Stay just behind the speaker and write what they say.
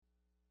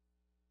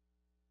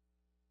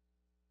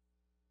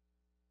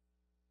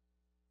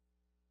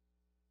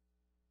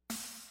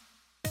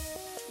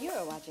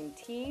are watching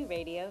T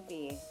Radio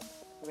V,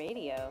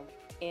 radio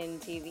in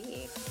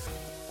TV.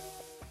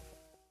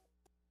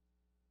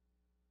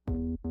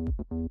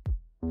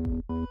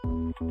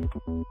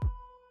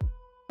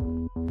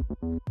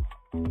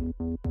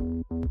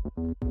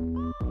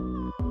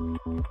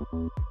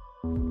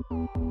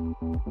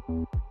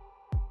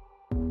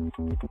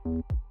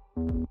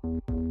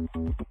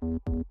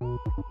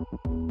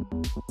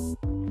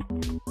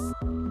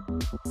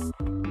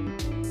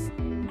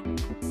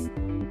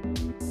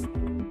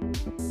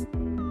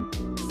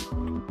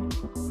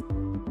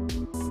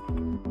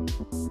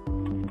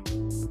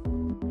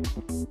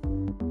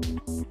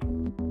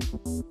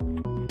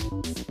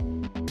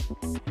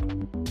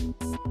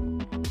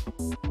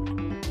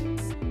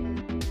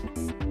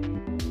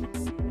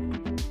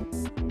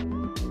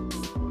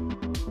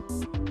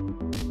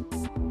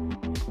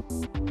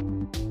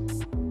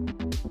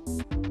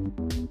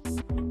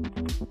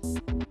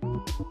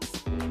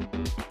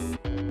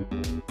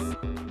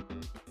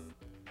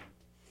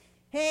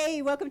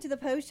 Hey, welcome to the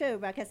Poe Show,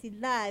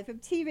 broadcasting live from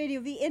T Radio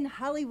V in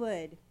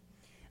Hollywood.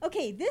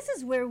 Okay, this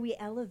is where we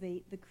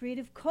elevate the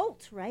creative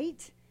cult,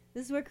 right?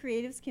 This is where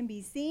creatives can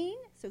be seen.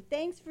 So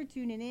thanks for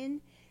tuning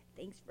in.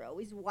 Thanks for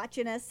always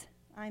watching us.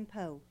 I'm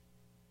Poe.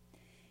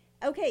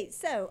 Okay,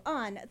 so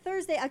on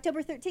Thursday,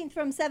 October 13th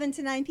from 7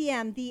 to 9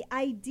 p.m., The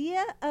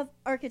Idea of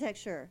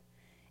Architecture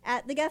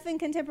at the Geffen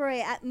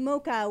Contemporary at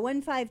Mocha,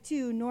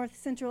 152 North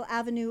Central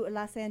Avenue,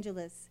 Los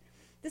Angeles.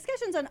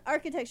 Discussions on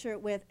architecture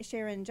with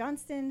Sharon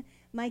Johnston,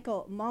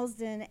 Michael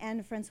Malsden,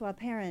 and Francois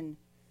Perrin.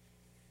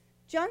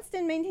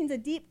 Johnston maintains a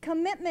deep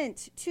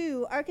commitment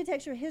to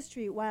architecture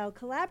history while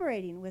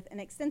collaborating with an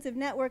extensive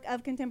network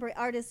of contemporary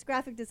artists,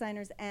 graphic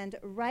designers, and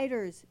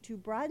writers to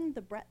broaden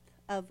the breadth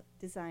of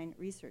design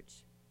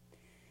research.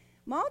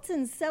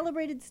 Malton's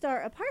Celebrated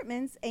Star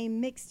Apartments, a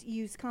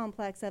mixed-use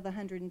complex of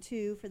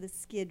 102 for the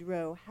Skid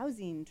Row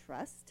Housing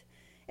Trust,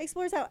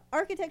 explores how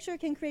architecture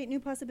can create new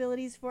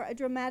possibilities for a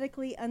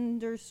dramatically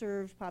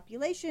underserved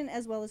population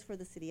as well as for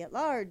the city at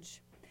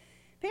large.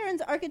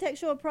 Perrin's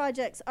architectural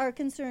projects are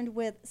concerned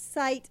with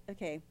site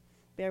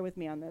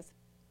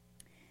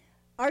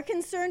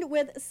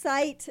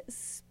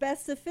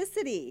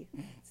specificity.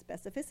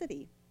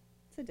 Specificity.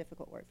 It's a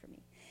difficult word for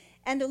me.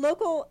 And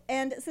local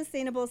and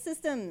sustainable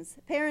systems.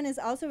 Perrin is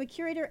also a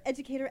curator,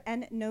 educator,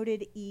 and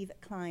noted Eve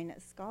Klein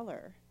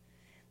scholar.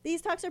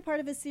 These talks are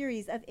part of a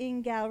series of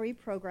in-gallery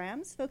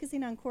programs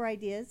focusing on core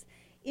ideas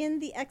in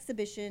the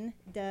exhibition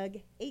Doug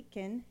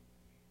Aitken,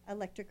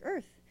 Electric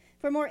Earth.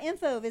 For more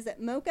info, visit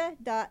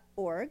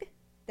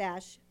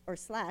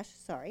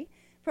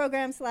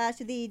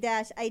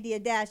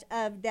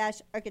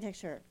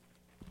mocha.org/program/the-idea-of-architecture.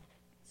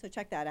 So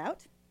check that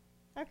out.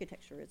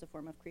 Architecture is a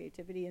form of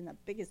creativity in the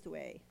biggest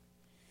way.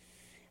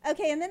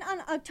 Okay, and then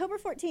on October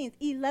 14th,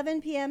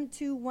 11 p.m.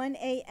 to 1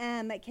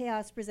 a.m.,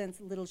 Chaos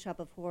presents Little Shop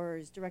of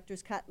Horrors,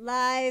 Director's Cut,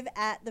 live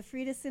at the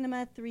Frida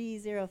Cinema,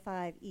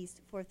 305 East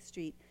 4th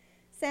Street,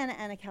 Santa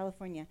Ana,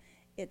 California.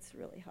 It's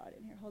really hot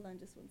in here. Hold on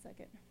just one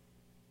second.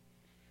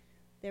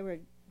 There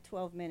were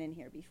 12 men in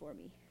here before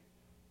me.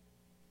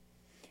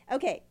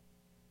 Okay.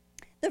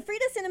 The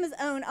Frida Cinema's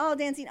own all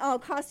dancing, all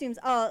costumes,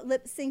 all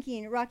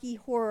lip-syncing Rocky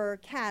Horror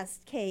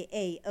cast,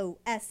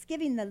 KAOS,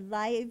 giving the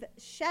live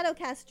shadow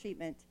cast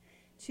treatment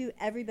to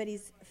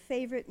everybody's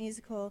favorite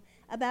musical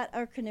about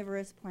our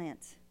carnivorous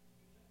plant.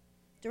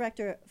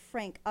 Director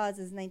Frank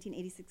Oz's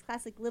 1986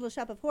 classic Little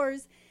Shop of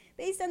Horrors,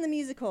 based on the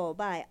musical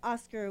by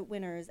Oscar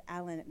winners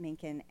Alan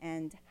Menken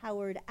and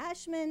Howard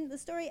Ashman, the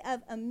story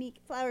of a meek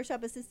flower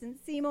shop assistant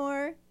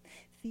Seymour.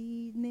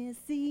 Feed me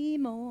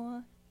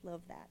Seymour.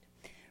 Love that.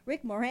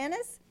 Rick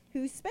Moranis,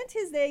 who spent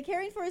his day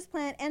caring for his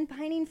plant and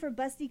pining for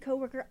busty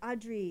coworker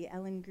Audrey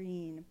Ellen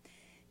Green.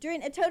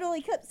 During a total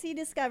eclipse, he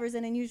discovers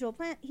an unusual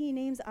plant he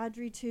names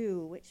Audrey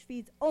 2, which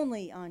feeds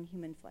only on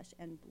human flesh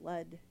and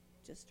blood,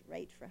 just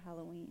right for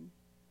Halloween.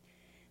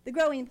 The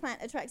growing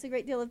plant attracts a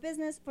great deal of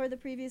business for the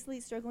previously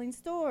struggling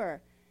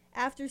store.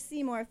 After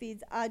Seymour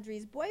feeds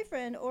Audrey's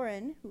boyfriend,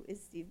 Orrin, who is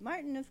Steve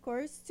Martin, of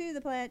course, to the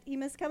plant, he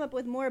must come up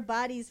with more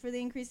bodies for the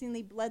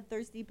increasingly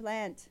bloodthirsty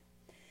plant.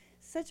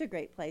 Such a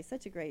great place,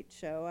 such a great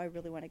show. I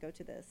really want to go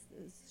to this.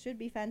 This should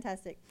be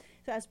fantastic.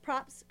 So as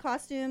props,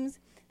 costumes,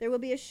 there will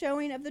be a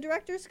showing of the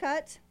director's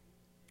cut.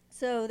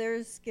 So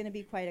there's going to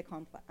be quite a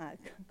climax,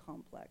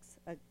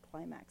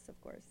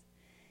 of course.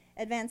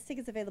 Advanced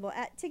tickets available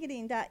at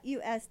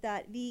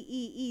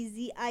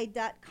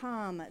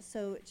ticketing.us.veezi.com.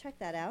 So check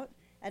that out.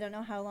 I don't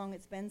know how long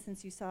it's been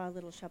since you saw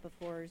Little Shop of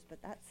Horrors,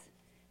 but that's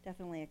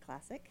definitely a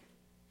classic.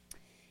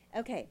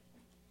 Okay,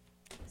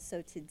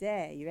 so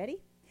today, you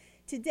ready?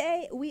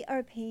 Today, we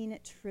are paying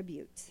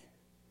tribute.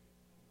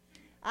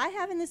 I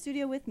have in the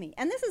studio with me,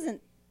 and this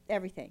isn't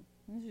everything.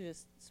 These are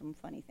just some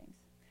funny things.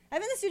 I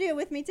have in the studio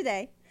with me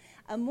today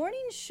a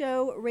morning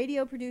show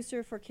radio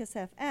producer for KISS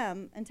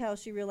FM until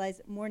she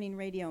realized morning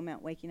radio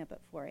meant waking up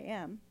at 4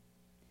 a.m.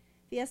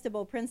 Fiesta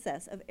Bowl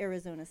princess of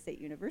Arizona State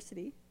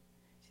University.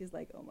 She's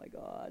like, oh my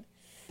God.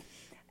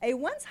 a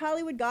once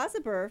Hollywood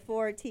gossiper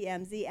for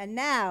TMZ and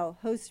now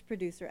host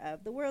producer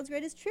of the world's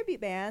greatest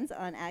tribute bands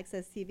on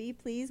Access TV.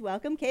 Please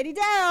welcome Katie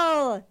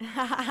Daryl.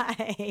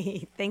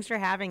 Hi, thanks for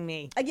having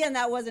me. Again,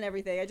 that wasn't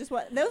everything. Those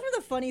were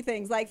the funny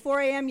things. Like 4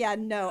 a.m. Yeah,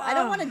 no, I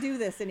don't want to do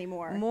this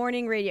anymore.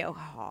 Morning radio,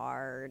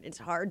 hard. It's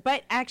hard,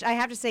 but actually, I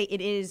have to say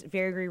it is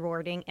very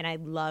rewarding, and I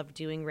love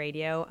doing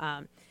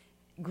radio.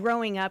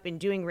 Growing up and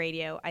doing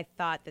radio, I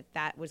thought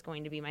that was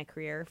going to be my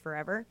career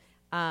forever.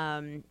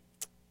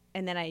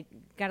 And then I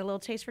got a little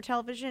taste for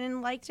television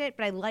and liked it,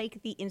 but I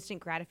like the instant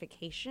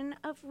gratification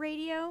of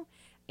radio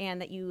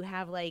and that you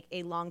have like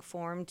a long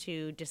form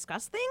to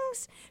discuss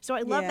things. So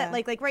I love that.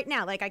 Like right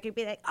now, like I could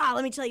be like, oh,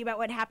 let me tell you about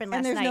what happened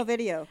last night. And there's no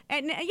video.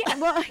 And yeah,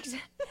 well,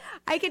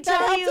 I could tell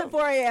that you. helps at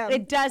 4 a.m.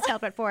 It does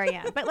help at 4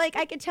 a.m. But like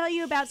I could tell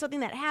you about something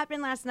that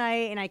happened last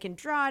night and I can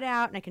draw it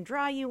out and I can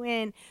draw you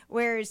in.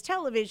 Whereas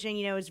television,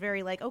 is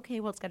very like,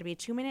 okay, well, it's got to be a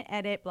 2-minute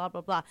edit, blah,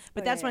 blah, blah.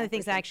 But that's one of the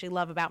things I actually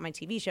love about my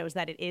TV show is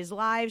that it is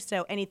live.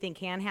 So anything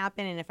can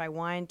happen. And if I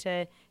wanted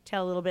to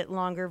tell a little bit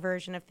longer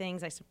version of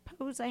things, I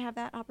suppose I have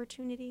that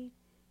opportunity.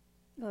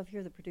 Well, if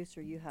you're the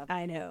producer, you have.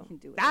 I know. You can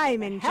do it.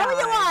 I'm in charge. How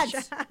you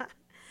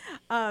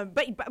want?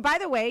 But by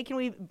the way, can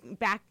we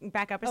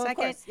back up a second? Of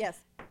course, yes.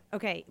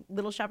 Okay,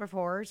 Little Shop of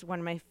Horrors, one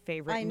of my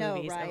favorite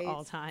movies of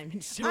all time.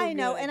 It's so I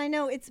know, good. and I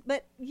know it's,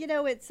 but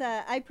it's.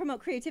 I promote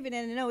creativity,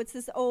 and I know it's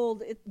this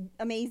old,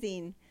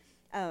 amazing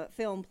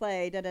film,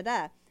 play,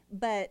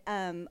 But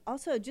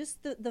also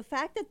just the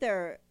fact that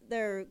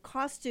they're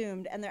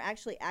costumed and they're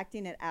actually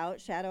acting it out,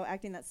 shadow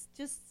acting. That's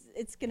just.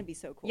 It's going to be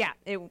so cool. Yeah,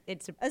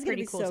 it's a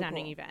pretty cool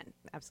sounding event.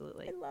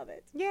 Absolutely. I love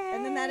it. Yeah.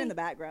 And then that in the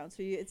background.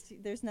 So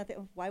there's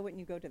nothing. Why wouldn't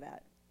you go to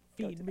that?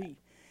 Feed me.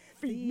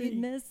 Feed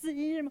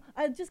me.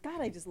 I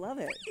just love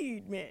it.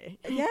 Feed me.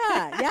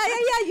 Yeah.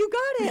 You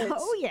got it.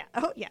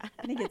 Oh yeah.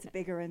 And it gets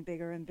bigger and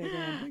bigger and bigger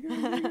and bigger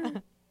and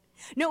bigger.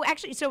 No,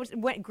 actually, so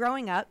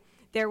growing up,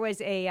 there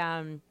was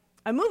a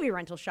movie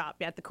rental shop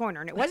at the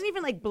corner, and it wasn't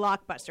even like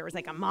Blockbuster. It was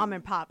like a mom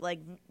and pop, like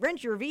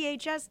rent your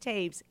VHS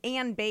tapes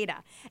and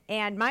Beta.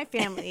 And my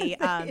family,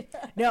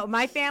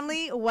 my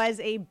family was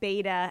a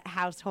Beta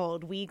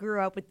household. We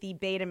grew up with the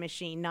Beta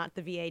machine, not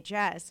the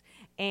VHS.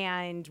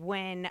 And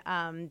when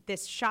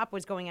this shop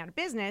was going out of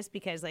business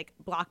because like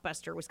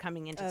Blockbuster was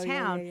coming into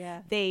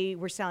town, they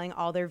were selling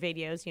all their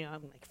videos,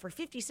 like for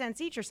 50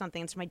 cents each or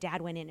something. And so my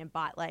dad went in and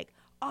bought like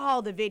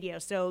all the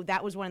videos. So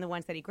that was one of the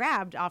ones that he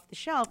grabbed off the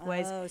shelf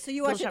was. So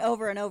you watch it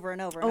over and over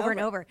and over and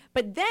over.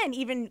 But then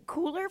even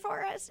cooler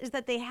for us is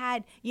that they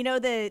had,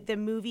 the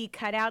movie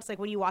cutouts, like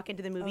when you walk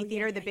into the movie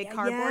theater, the big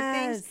cardboard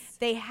things.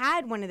 They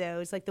had one of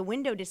those, like the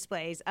window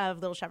displays of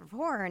Little Shop of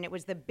Horror, and it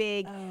was the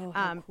big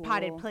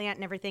potted plant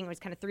and everything. It was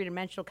kind of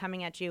three-dimensional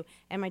coming at you.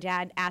 And my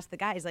dad asked the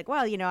guy, he's like,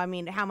 well,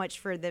 how much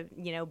for the,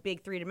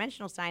 big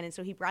three-dimensional sign? And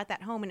so he brought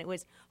that home, and it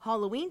was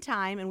Halloween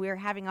time, and we were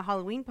having a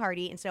Halloween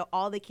party, and so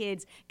all the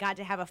kids got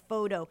to have a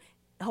photo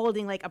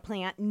holding like a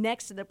plant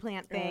next to the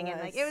plant thing, and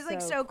like it was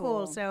like so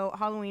cool. So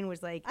Halloween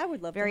was like I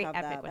would love very to have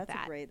epic that. with That's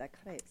that. great.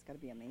 It's got to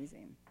be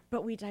amazing.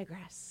 But we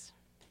digress.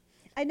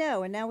 I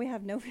know, and now we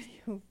have no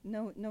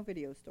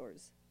video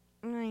stores.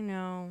 I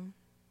know.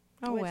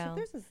 Oh well.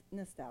 There's a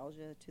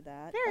nostalgia to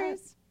that. There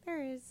is.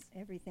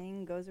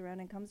 Everything goes around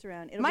and comes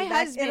around.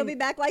 It'll be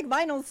back like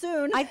vinyl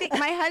soon. I think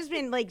my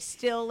husband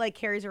still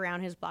carries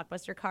around his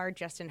Blockbuster card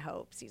just in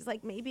hopes. He's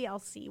like, maybe I'll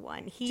see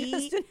one.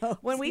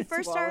 When we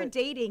first started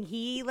dating,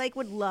 he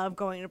would love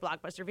going to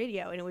Blockbuster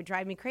Video, and it would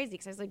drive me crazy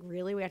because I was like,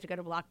 really, we have to go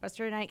to Blockbuster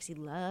tonight? Because he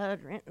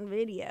loved renting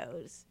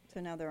videos. So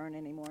now there aren't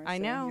any more. I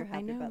know. You're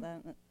happy about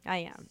that. I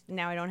am.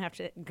 Now I don't have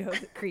to go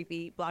to the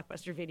creepy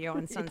Blockbuster Video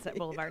on Sunset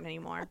Boulevard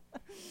anymore.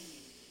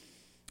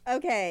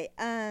 Okay.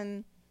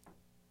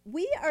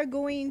 We are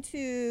going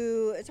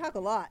to talk a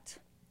lot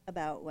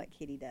about what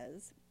Katie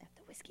does at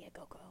the Whiskey A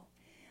Go-Go.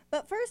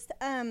 But first,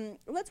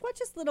 let's watch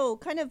this little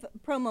kind of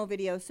promo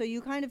video so you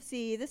kind of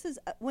see this is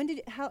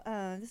this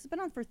has been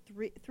on for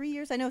three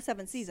years. I know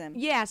 7th season.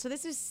 Yeah, so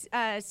this is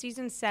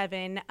season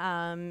 7,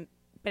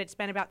 but it's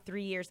been about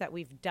 3 years that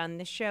we've done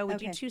this show. We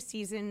do 2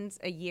 seasons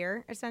a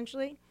year,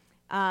 essentially.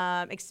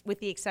 With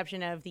the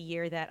exception of the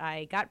year that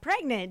I got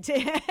pregnant,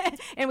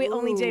 and we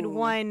only did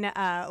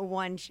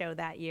one show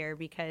that year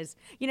because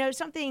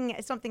something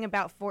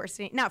about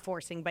not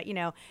forcing, but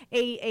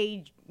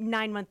a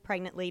 9-month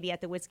pregnant lady at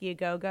the Whiskey A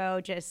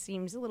Go-Go just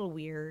seems a little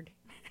weird.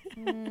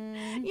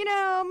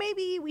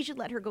 Maybe we should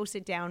let her go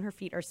sit down. Her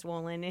feet are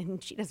swollen,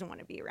 and she doesn't want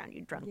to be around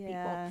you drunk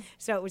people.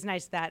 So it was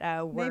nice that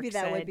work maybe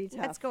that said, would be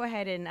tough. Let's go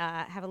ahead and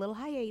have a little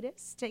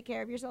hiatus. Take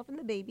care of yourself and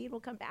the baby. It'll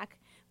come back.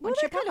 Well,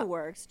 that kind of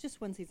works.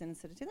 Just 1 season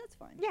instead of 2. That's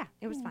fine. Yeah,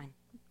 it was fine.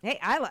 Hey,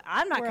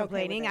 I'm not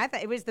complaining. I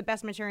thought it was the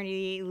best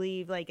maternity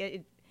leave.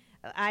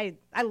 I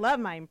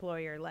love my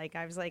employer.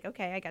 I was like,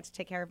 okay, I got to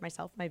take care of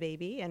myself, my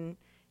baby, and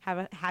have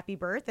a happy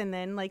birth, and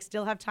then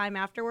still have time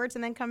afterwards,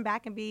 and then come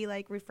back and be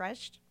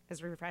refreshed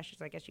as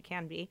I guess you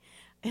can be,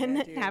 and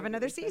then have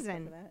another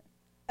season.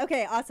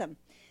 Okay, awesome.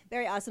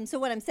 Very awesome. So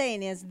what I'm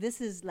saying is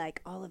this is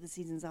like all of the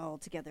seasons all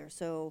together.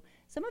 So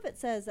some of it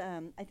says,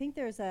 I think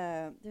there's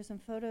some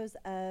photos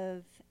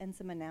of and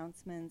some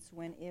announcements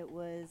when it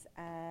was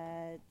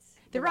at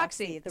The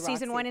Roxy. The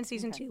Season Roxy. 1 and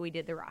Season 2, we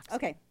did the Roxy.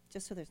 Okay,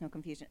 just so there's no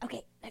confusion.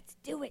 Okay, let's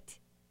do it.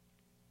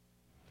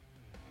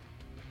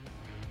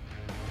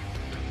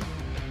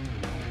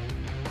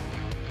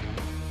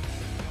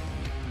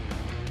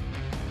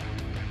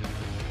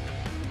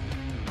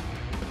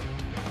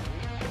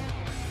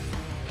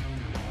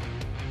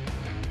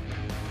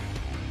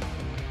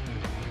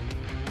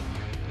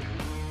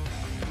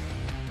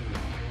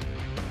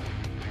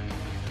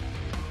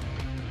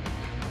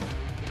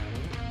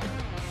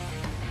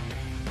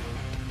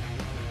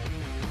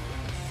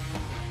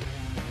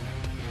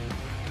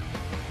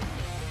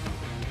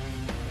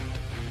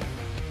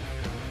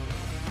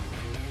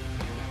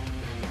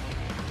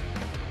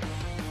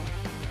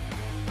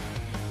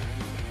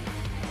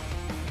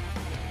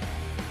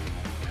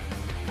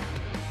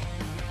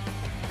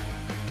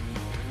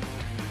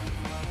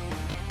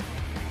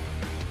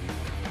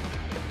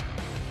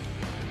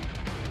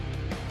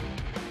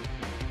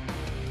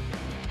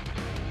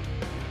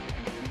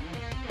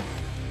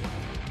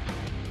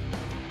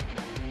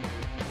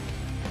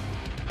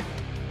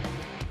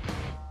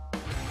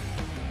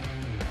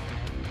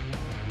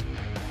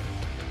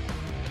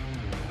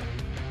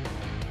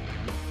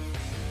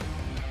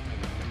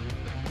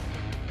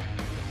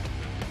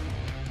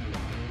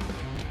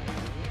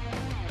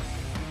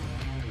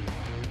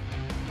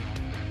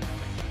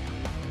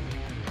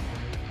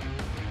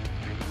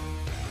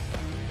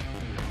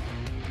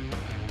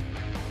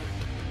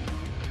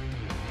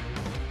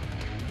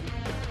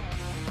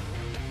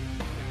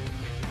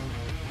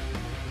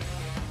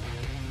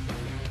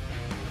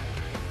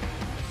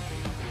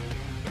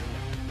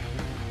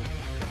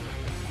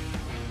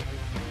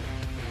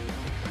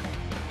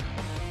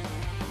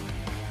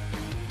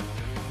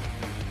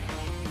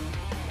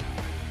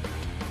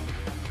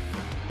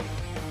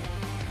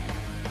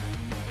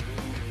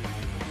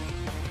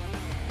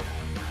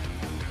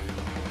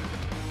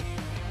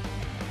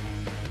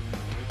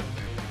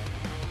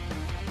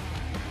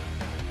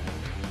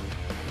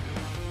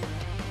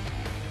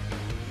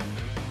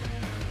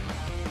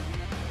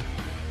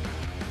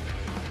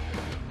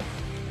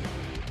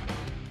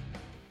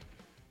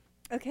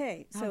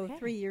 Okay, so Okay.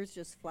 3 years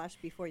just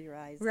flashed before your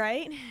eyes.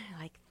 Right?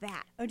 Like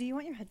that. Oh, do you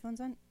want your headphones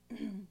on?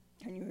 Can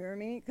you hear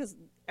me? Because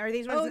Are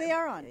these ones? oh, they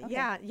are on.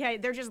 Okay. Yeah,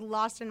 they're just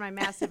lost in my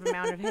massive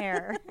amount of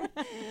hair.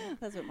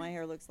 That's what my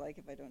hair looks like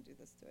if I don't do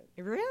this to it.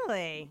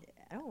 Really?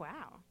 Yeah. Oh,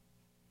 wow.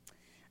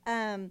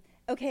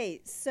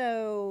 Okay,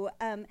 so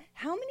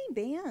how many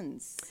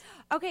bands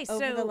Okay,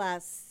 over so the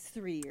last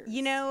 3 years?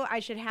 you know, I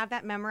should have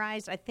that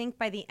memorized. I think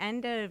by the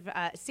end of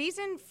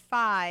season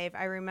 5,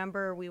 I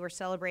remember we were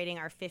celebrating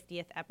our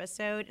 50th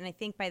episode, and I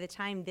think by the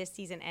time this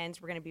season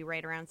ends, we're going to be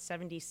right around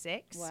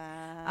 76.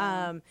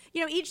 Wow.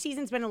 You know, each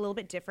season's been a little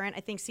bit different. I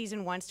think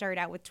season 1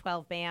 started out with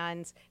 12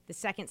 bands. The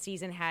second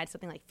season had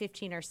something like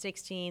 15 or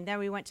 16. Then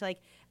we went to like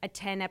a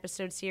 10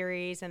 episode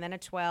series, and then a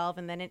 12,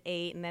 and then an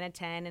 8, and then a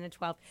 10, and a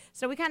 12.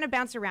 So we kind of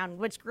bounce around.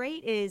 What's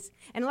great is,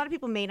 and a lot of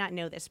people may not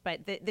know this,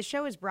 but the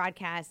show is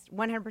broadcast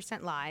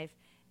 100% live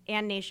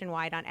and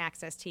nationwide on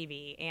Access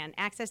TV. And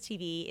Access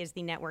TV is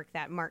the network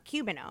that Mark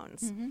Cuban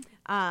owns.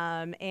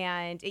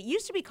 And it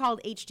used to be called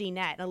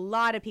HDNet. A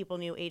lot of people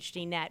knew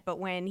HDNet, but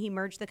when he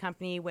merged the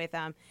company with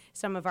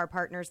some of our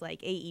partners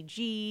like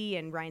AEG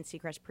and Ryan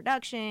Seacrest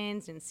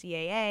Productions and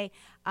CAA,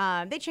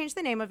 they changed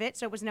the name of it,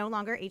 so it was no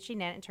longer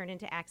HDNet and turned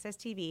into Access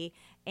TV.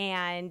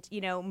 And, you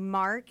know,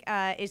 Mark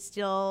is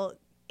still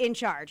in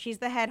charge. He's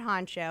the head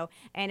honcho,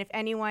 and if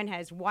anyone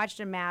has watched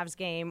a Mavs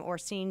game or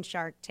seen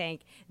Shark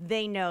Tank,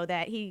 they know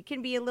that he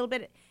can be a little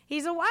bit,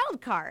 he's a wild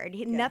card.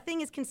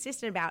 Nothing is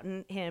consistent about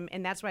him,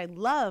 and that's what I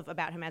love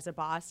about him as a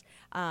boss.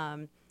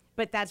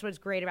 But that's what's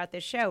great about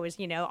this show is,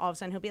 you know, all of a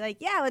sudden he'll be like,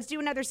 yeah, let's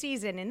do another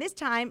season. And this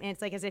time, and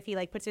it's like as if he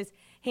like puts his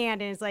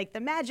hand and is like, the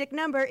magic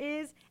number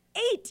is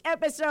 8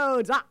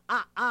 episodes.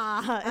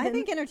 I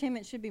think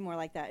entertainment should be more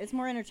like that. It's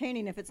more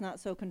entertaining if it's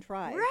not so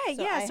contrived. Right,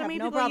 So yeah. I So have many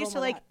no people are problem used to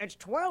with like, that. it's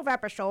 12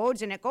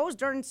 episodes and it goes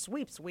during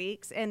sweeps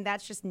weeks. And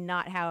that's just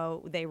not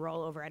how they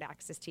roll over at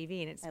Access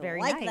TV. And it's I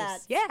very like nice. that.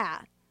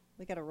 Yeah.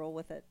 We got to roll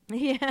with it.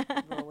 Yeah.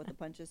 Roll with the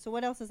punches. So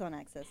what else is on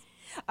Access?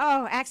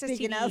 Oh, Access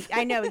Speaking TV. of.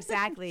 I know,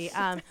 exactly.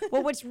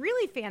 Well, what's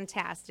really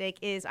fantastic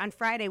is on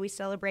Friday we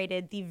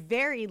celebrated the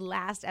very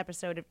last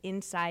episode of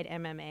Inside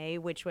MMA,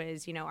 which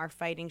was, you know, our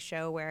fighting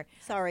show where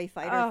Sorry,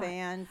 fighter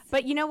fans.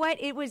 But you know what?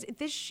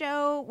 This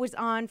show was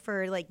on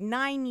for like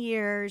 9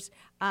 years,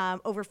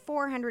 over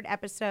 400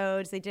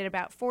 episodes. They did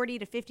about 40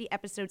 to 50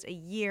 episodes a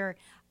year.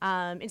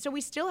 And so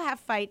we still have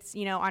fights,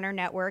 you know, on our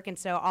network. And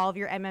so all of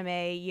your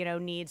MMA, you know,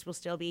 needs will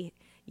still be,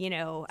 you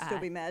know, Still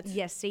be met.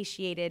 Yes,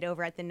 satiated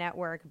over at the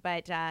network.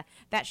 But that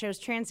show's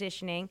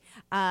transitioning.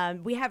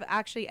 We have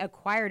actually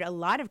acquired a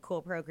lot of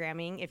cool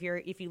programming. If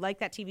you like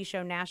that TV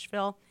show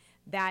Nashville,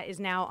 that is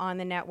now on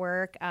the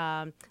network.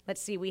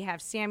 Let's see, we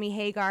have Sammy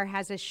Hagar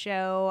has a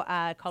show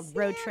called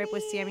Road Trip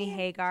with Sammy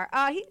Hagar.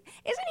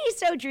 Isn't he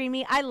so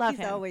dreamy? I love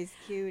him. He's always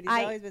cute. He's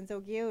always been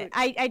so cute.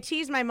 I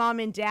tease my mom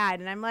and dad,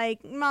 and I'm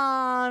like,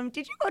 Mom,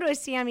 did you go to a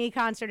Sammy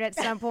concert at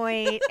some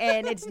point?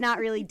 And it's not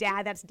really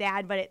Dad, that's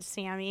Dad, but it's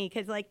Sammy.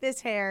 Because, like,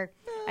 this hair,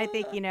 I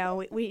think,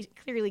 we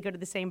clearly go to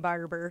the same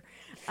barber.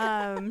 We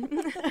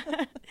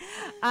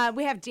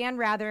have Dan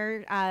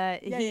Rather.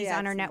 He's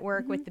on our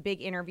network with the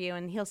big interview,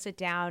 and he'll sit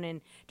down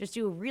and just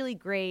do a really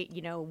great,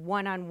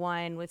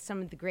 one-on-one with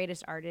some of the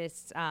greatest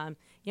artists.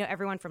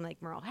 Everyone from,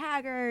 like, Merle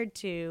Haggard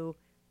to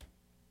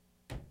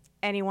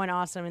anyone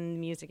awesome in the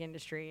music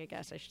industry, I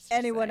guess I should say.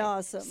 Anyone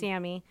awesome.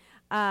 Sammy.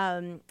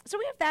 So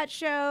we have that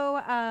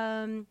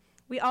show.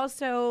 We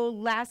also,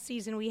 last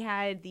season, we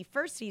had the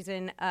first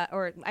season,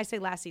 or I say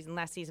last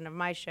season of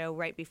my show.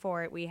 Right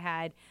before it, we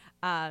had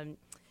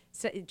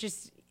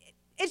it's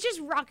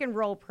just rock and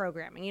roll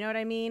programming. You know what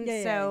I mean?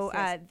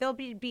 Yes. There'll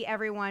be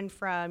everyone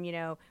from,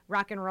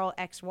 Rock and Roll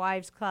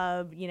Ex-Wives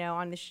Club,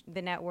 on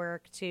the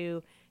network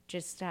to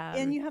just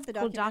and you have the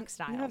cool doc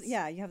styles. You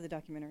have the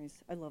documentaries.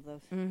 I love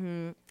those.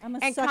 Mm-hmm. I'm a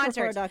and sucker concerts.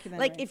 for a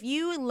documentary. Like, if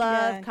you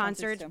love and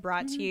concerts too.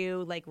 brought to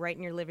you, like, right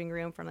in your living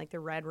room from, like, the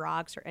Red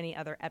Rocks or any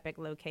other epic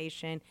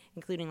location,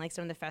 including, like,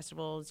 some of the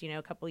festivals,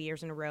 a couple of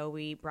years in a row,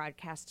 we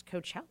broadcast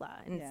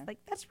Coachella. And it's, like,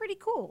 that's pretty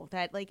cool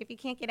that, like, if you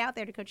can't get out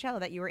there to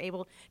Coachella, that you were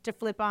able to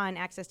flip on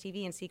Access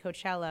TV and see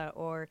Coachella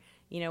or,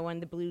 one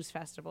of the blues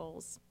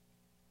festivals.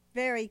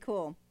 Very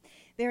cool.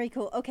 Very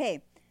cool.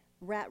 Okay.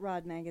 Rat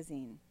Rod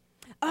Magazine.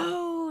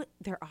 Oh,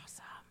 they're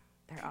awesome.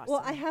 They're awesome.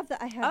 Well, I have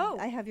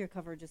your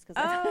cover just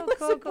because.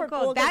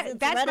 Cool.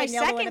 That's my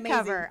second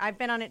cover. I've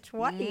been on it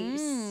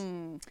twice.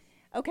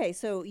 Okay,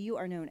 so you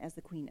are known as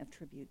the Queen of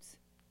Tributes.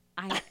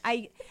 Is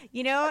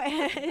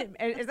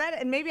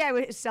that maybe I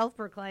was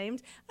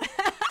self-proclaimed?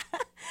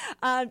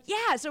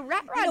 So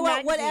Rat Rod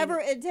Magazine. Whatever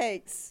it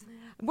takes.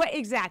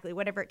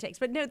 Whatever it takes.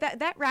 But no,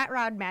 that Rat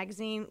Rod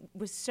magazine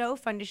was so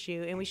fun to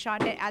shoot, and we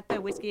shot it at the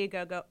Whiskey A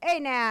Go Go.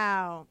 Hey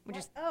now,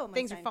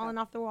 things are falling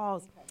off the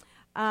walls. Okay.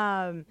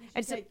 And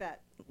take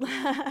that.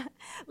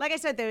 Like I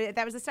said,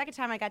 that was the second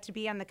time I got to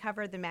be on the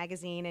cover of the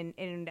magazine,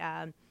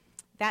 and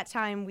that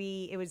time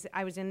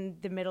I was in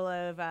the middle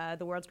of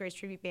the World's Greatest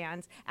Tribute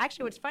Bands.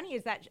 Actually, what's funny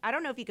is that I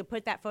don't know if you could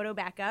put that photo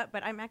back up,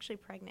 but I'm actually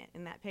pregnant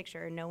in that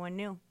picture, and no one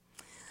knew.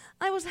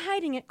 I was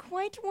hiding it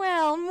quite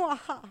well.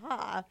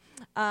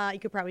 You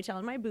could probably tell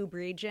in my boob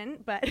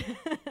region, but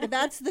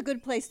that's the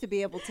good place to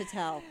be able to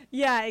tell.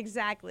 Yeah,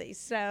 exactly.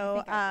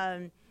 So,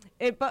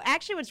 but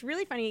actually, what's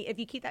really funny, if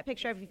you keep that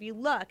picture up, if you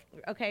look,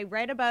 okay,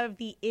 right above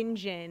the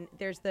engine,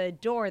 there's the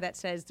door that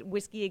says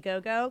Whiskey A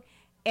Go Go.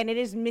 And it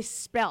is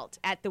misspelt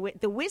at the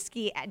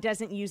whiskey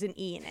doesn't use an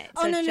E in it.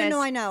 So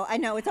no, I know.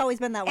 It's always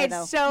been that way,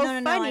 though. It's so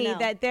funny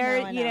that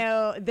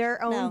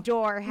their own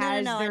door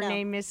has their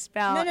name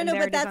misspelled. No,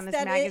 but that's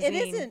that.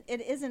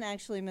 It isn't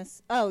actually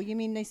Oh, you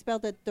mean they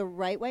spelled it the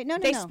right way? No.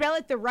 They spell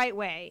it the right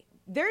way.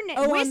 Their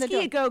name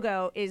Whiskey A Go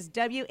Go is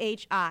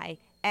WHISKY.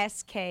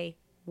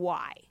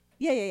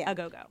 Yeah. A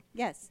Go Go.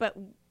 Yes. But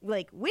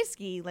like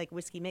whiskey makes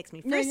me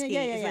frisky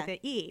is with an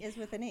E. Is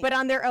with an E. But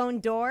on their own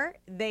door,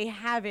 they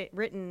have it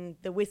written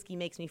the whiskey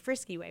makes me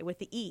frisky way with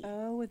the E.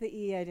 Oh, with the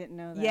E, I didn't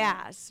know that.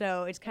 Yeah,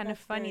 so it's kind of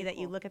funny that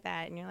cool. you look at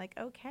that and you're like,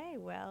 okay,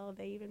 well,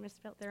 they even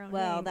misspelled their own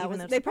name.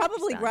 Well, they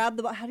probably grabbed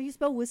the how do you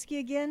spell whiskey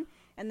again?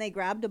 And they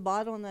grabbed a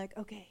bottle and they're like,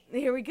 okay.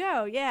 Here we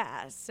go,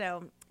 yeah.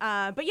 So,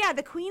 but yeah,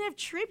 the Queen of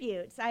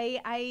Tributes.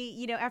 I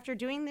after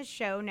doing this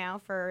show now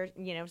for,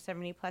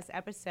 70 plus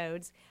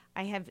episodes,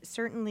 I have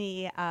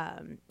certainly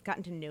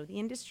gotten to know the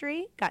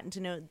industry, gotten to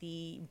know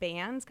the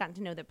bands, gotten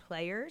to know the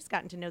players,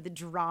 gotten to know the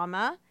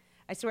drama.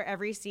 I swear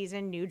every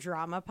season new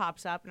drama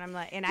pops up, and I'm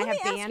like, and I have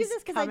bands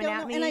coming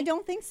at me. And I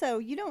don't think so.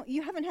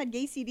 You haven't had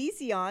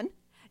AC/DC on.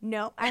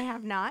 No, I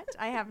have not.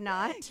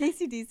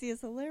 AC/DC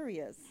is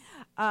hilarious.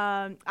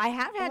 I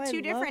have had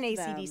two different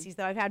AC/DCs,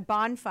 though. I've had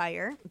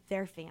Bonfire.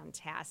 They're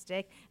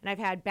fantastic. And I've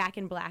had Back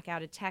in Black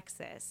out of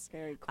Texas.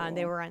 Very cool.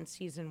 They were on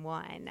season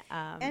 1.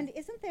 And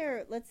isn't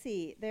there, let's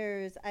see,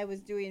 I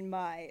was doing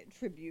my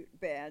tribute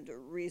band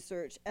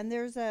research, and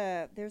there's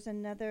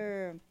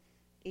another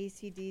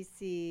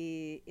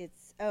AC/DC.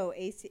 It's,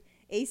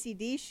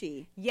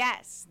 AC/DC.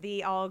 Yes,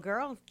 the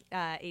all-girl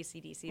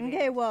AC/DC band.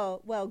 Okay,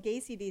 well,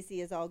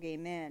 Gay-C/DC is all gay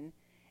men.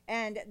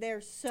 And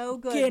they're so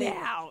good. Get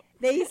out.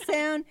 They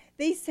sound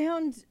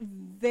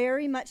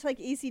very much like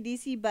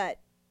AC/DC, but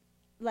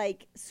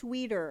like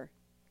sweeter.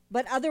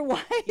 But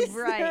otherwise,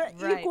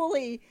 they're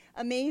equally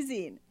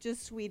amazing.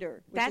 Just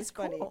sweeter. Which That's is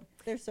funny. Cool.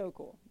 They're so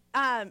cool.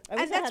 I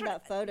wish I had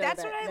that photo.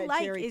 That's what I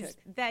like Jerry is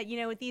took. that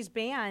with these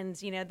bands,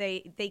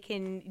 they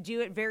can do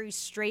it very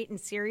straight and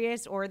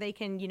serious, or they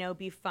can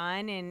be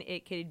fun, and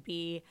it could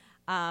be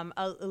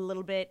a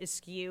little bit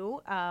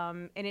askew,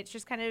 and it's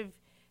just kind of.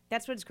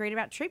 That's what's great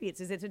about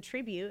tributes is it's a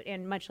tribute,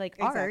 and much like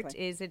art,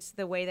 it's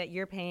the way that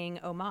you're paying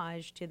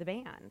homage to the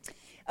band.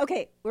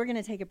 Okay, we're going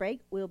to take a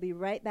break. We'll be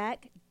right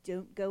back.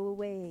 Don't go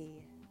away.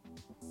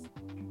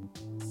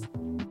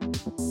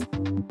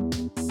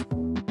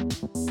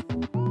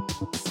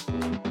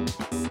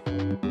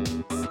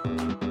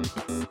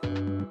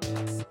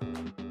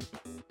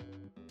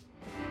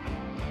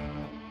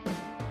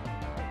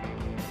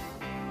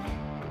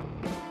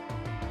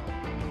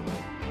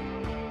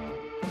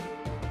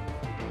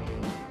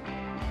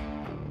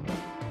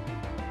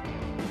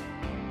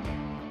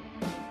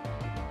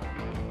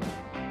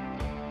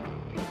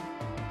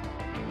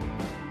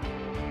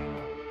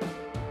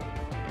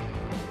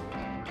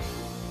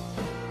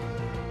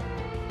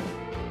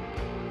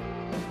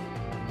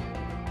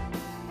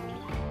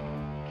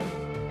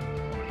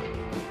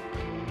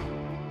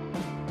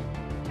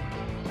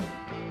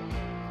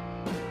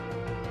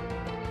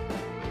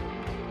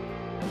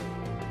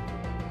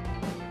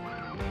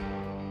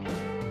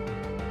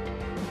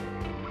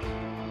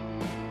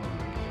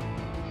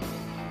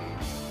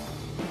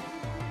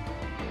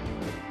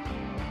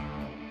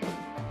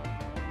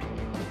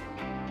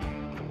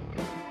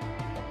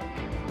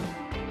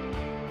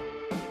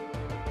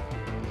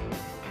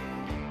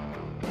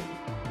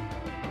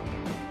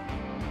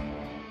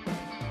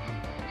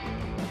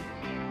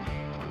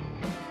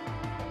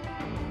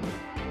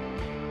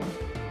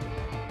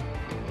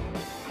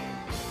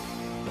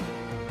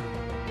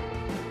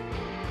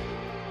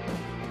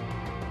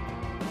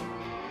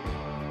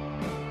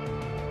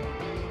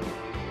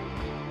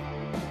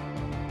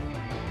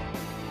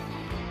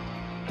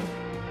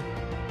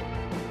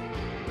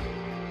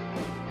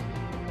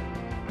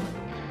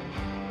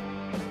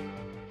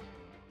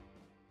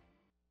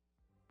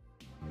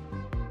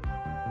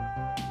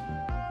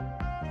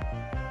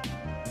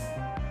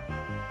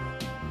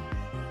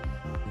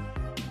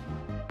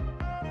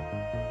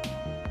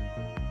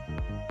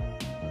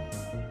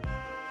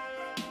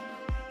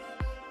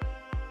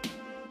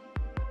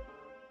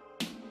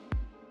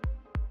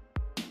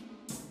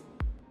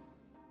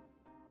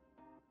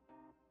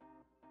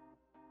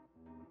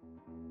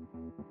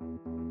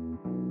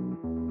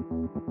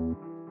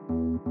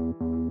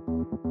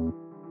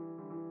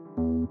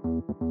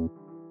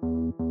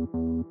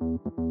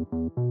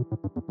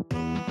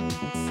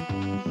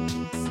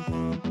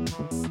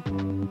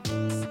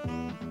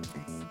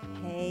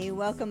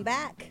 welcome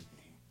back.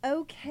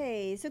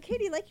 Okay, so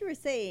Katie, like you were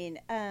saying,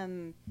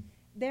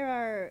 there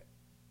are.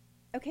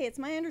 Okay, it's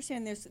my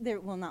understanding.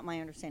 Well, not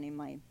my understanding.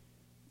 My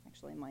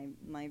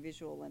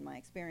visual and my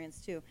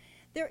experience too.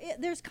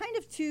 There's kind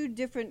of two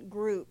different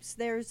groups.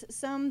 There's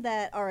some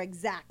that are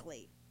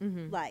exactly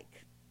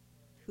like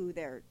who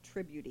they're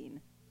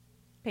tributing.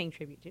 Paying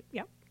tribute to.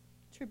 Yep.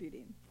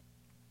 Tributing.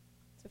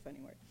 It's a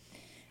funny word.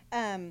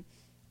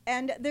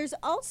 And there's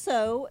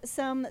also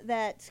some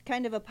that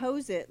kind of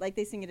oppose it, like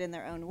they sing it in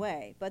their own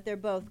way, but they're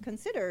both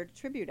considered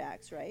tribute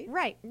acts, right?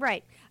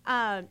 Right.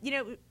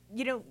 You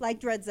know, Like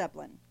Dred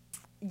Zeppelin.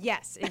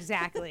 Yes,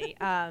 exactly.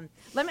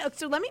 Let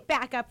me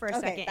back up for a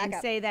second and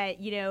say that,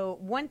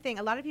 one thing,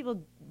 a lot of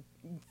people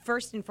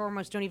first and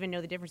foremost don't even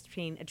know the difference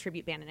between a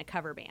tribute band and a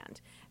cover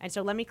band. And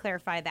so let me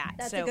clarify that.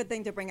 That's a good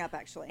thing to bring up,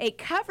 actually. A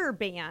cover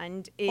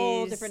band is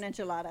whole different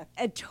enchilada.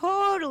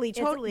 Totally. It's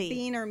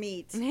bean or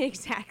meat.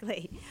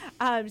 Exactly.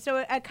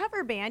 So a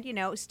cover band,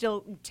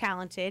 still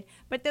talented,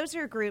 but those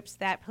are groups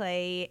that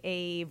play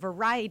a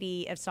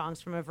variety of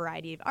songs from a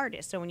variety of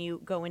artists. So when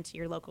you go into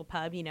your local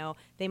pub,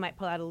 they might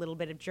pull out a little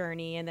bit of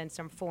Journey and then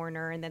some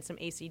Foreigner and then some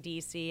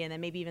AC/DC and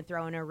then maybe even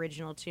throw in an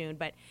original tune.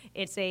 But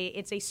it's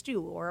a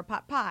stew or a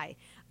pot pie.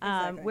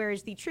 Exactly.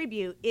 Whereas the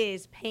tribute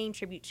is paying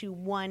tribute to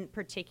one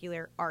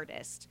particular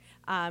artist.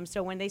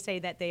 So when they say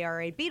that they are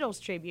a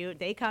Beatles tribute,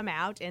 they come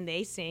out and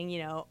they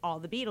sing, all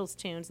the Beatles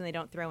tunes and they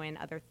don't throw in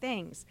other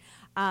things.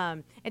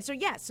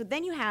 So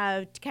then you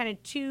have kind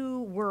of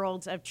two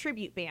worlds of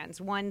tribute bands.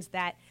 Ones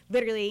that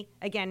literally,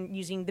 again,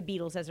 using the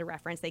Beatles as a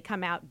reference, they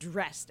come out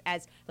dressed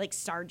as like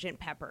Sergeant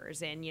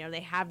Peppers and,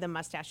 they have the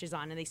mustaches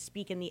on and they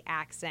speak in the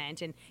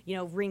accent. And,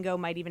 Ringo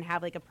might even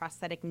have like a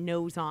prosthetic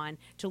nose on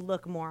to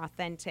look more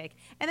authentic.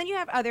 And then you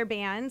have other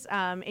bands,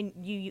 and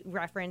you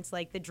reference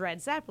like the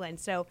Dred Zeppelin.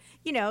 So,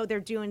 they're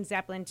doing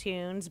Zeppelin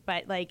tunes,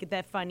 but like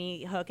the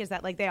funny hook is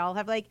that like they all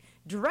have like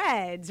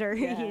dreads or,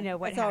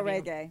 what it's all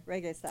have you.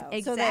 reggae style.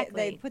 Exactly. So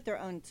they put their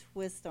own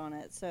twist on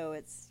it. So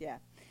it's, yeah.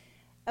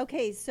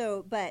 Okay,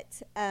 so,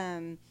 but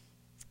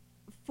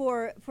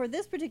for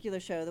this particular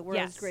show, the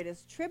world's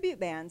greatest tribute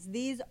bands,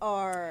 these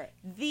are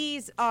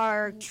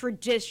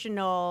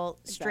traditional,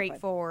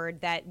 straightforward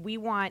that we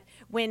want.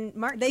 When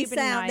Mark Cuban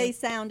and I, they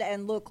sound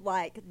and look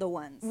like the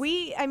ones.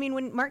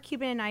 When Mark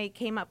Cuban and I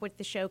came up with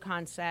the show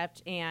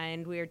concept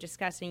and we were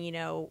discussing,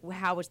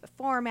 how was the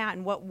format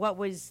and what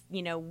was,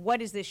 what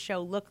does this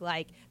show look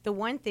like? The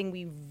one thing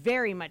we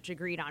very much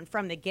agreed on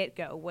from the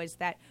get-go was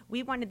that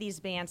we wanted these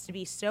bands to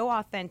be so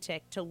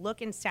authentic, to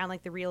look and sound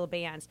like the real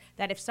bands,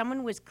 that if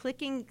someone was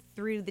clicking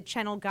through the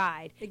channel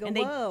guide they go, and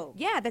whoa.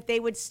 that they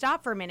would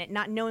stop for a minute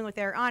not knowing what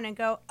they're on and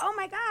go, oh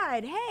my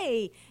God,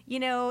 hey,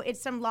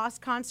 it's some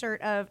lost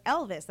concert of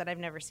Elvis that I've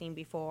never seen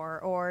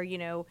before, or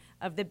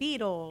of the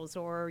Beatles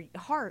or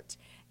Heart,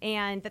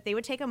 and that they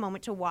would take a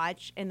moment to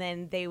watch and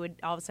then they would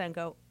all of a sudden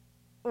go,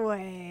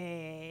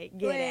 wait,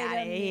 get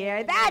out of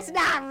here. That's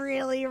not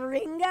really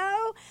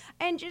Ringo.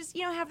 And just,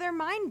 have their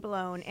mind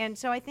blown. And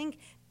so I think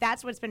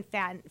that's what's been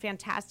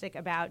fantastic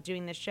about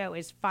doing this show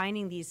is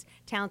finding these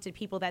talented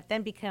people that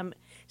then become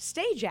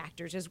stage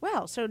actors as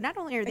well. So not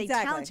only are they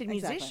talented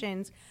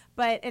musicians,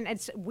 but, and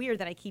it's weird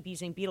that I keep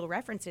using Beatle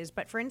references,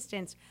 but for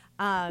instance,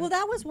 well,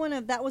 that was one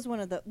of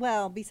the,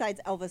 well,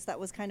 besides Elvis, that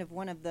was kind of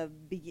one of the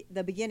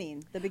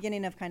beginning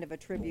of kind of a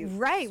tribute.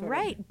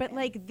 Right. But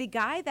like the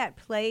guy that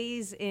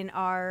plays in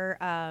our,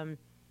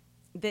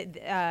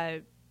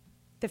 the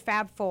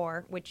Fab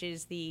Four, which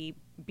is the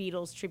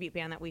Beatles tribute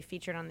band that we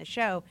featured on the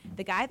show,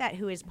 the guy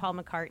who is Paul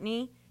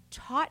McCartney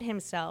taught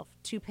himself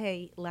to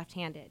play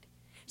left-handed.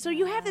 So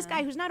you have this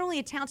guy who's not only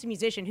a talented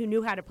musician who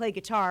knew how to play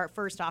guitar,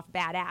 first off,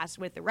 badass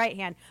with the right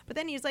hand, but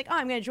then he's like, oh,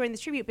 I'm going to join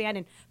this tribute band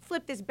and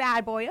flip this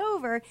bad boy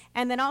over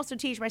and then also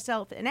teach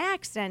myself an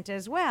accent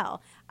as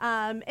well.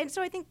 And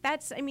so I think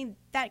that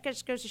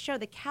just goes to show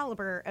the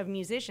caliber of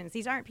musicians.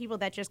 These aren't people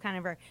that just kind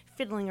of are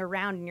fiddling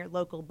around in your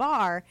local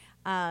bar.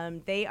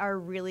 They are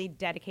really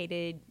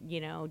dedicated,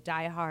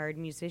 diehard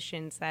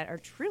musicians that are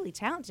truly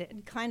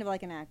talented. Kind of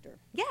like an actor.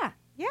 Yeah.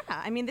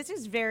 This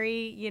is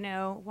very,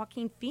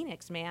 Joaquin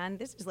Phoenix, man.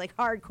 This is like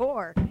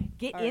hardcore.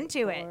 Get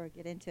into it.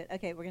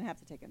 Okay, we're going to have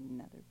to take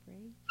another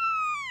break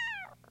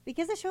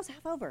because the show's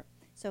half over.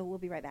 So we'll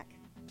be right back.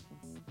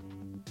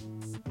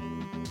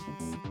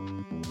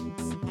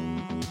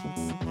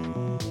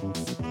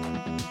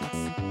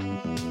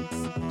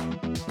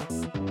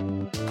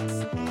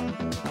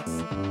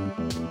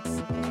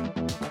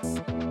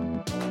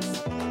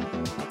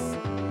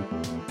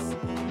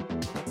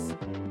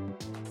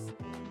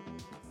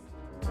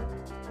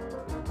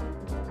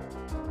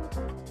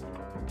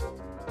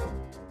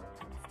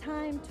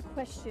 To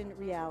question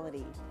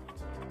reality.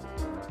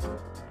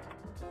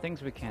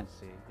 Things we can't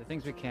see. The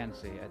things we can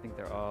see, I think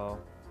they're all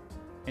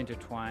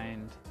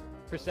intertwined.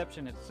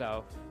 Perception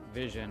itself,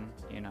 vision,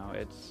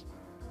 it's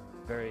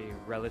very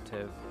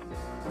relative.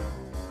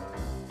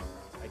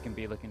 I can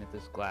be looking at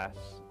this glass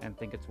and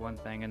think it's one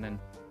thing, and then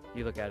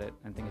you look at it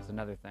and think it's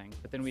another thing.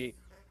 But then we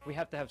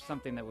have to have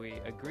something that we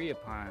agree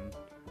upon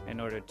in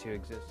order to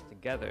exist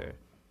together.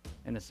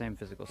 in the same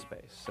physical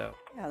space. So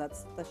Yeah,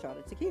 that's the shot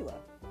of tequila.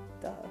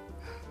 Duh.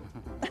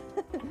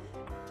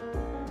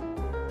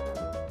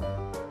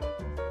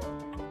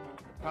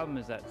 the problem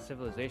is that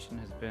civilization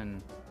has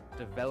been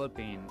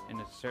developing in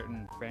a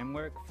certain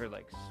framework for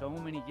like so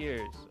many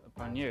years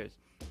upon years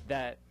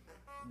that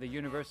the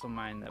universal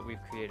mind that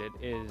we've created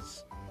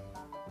is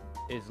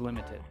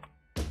limited.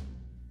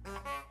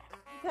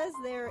 Because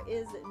there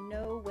is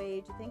no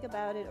way to think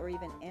about it or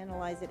even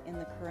analyze it in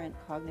the current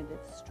cognitive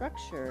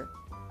structure,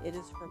 it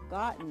is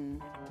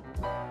forgotten.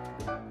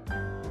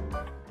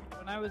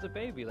 When I was a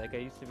baby, like I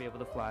used to be able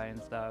to fly and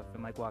stuff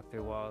and like walk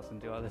through walls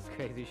and do all this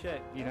crazy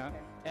shit, you know?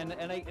 Okay.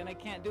 And I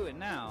can't do it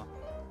now.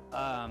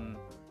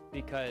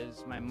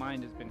 Because my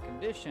mind has been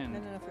conditioned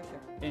No, for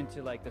sure.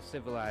 into like the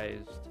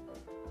civilized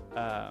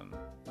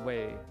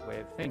way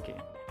of thinking.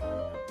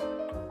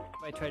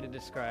 If I try to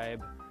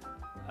describe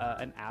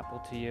an apple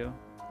to you,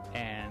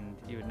 and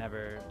you had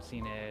never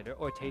seen it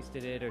or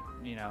tasted it or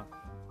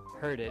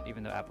heard it,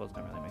 even though apples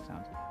don't really make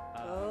sounds.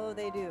 Oh,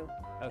 they do.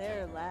 Okay.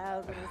 They're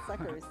loud little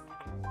suckers.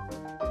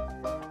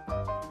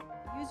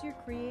 Use your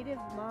creative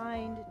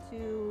mind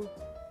to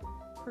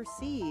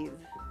perceive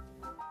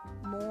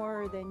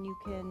more than you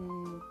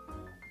can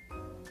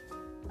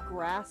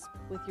grasp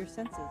with your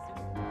senses.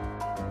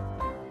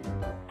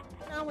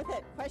 Get on with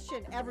it.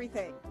 Question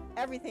everything.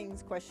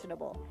 Everything's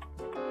questionable.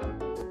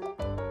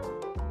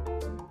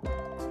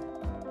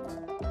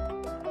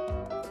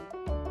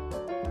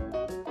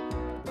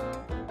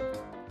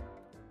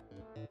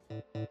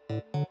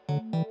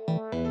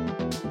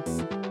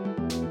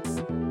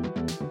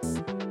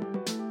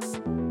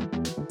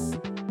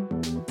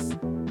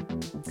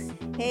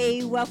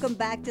 Hey, welcome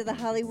back to the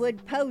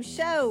Hollywood Post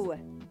Show.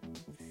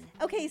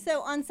 Okay,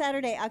 so on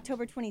Saturday,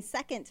 October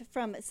 22nd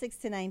from 6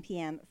 to 9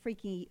 p.m.,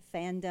 Freaky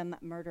Fandom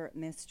Murder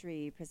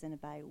Mystery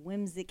presented by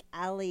Whimsic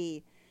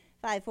Alley,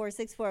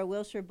 5464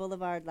 Wilshire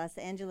Boulevard, Los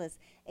Angeles.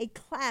 A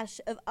clash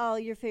of all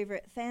your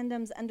favorite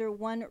fandoms under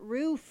one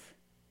roof.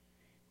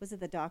 Was it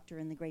the Doctor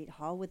in the Great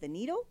Hall with a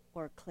needle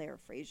or Claire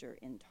Fraser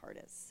in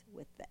TARDIS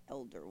with the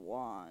Elder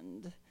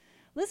Wand?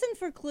 Listen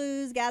for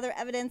clues, gather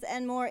evidence,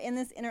 and more in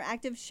this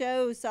interactive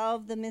show.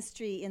 Solve the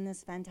mystery in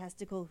this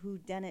fantastical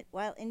whodunit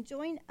while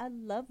enjoying a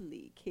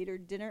lovely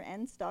catered dinner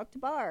and stocked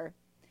bar.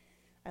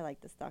 I like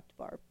the stocked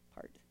bar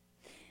part.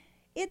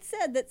 It's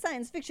said that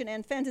science fiction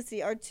and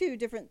fantasy are two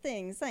different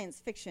things.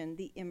 Science fiction,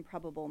 the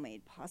improbable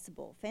made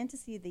possible.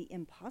 Fantasy, the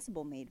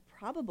impossible made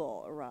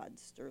probable, Rod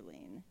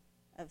Serling.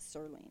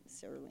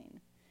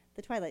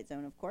 The Twilight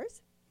Zone, of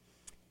course.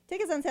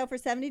 Tickets on sale for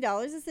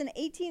 $70. It's an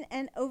 18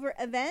 and over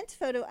event.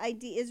 Photo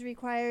ID is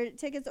required.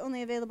 Tickets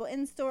only available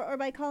in store or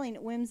by calling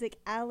Whimsic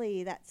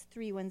Alley. That's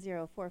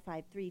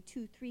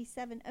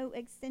 310-453-2370,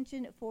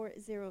 extension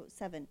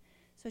 407.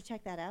 So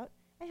check that out.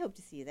 I hope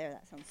to see you there.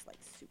 That sounds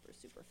like super,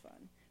 super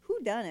fun. Who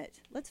done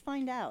it? Let's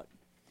find out.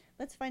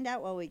 Let's find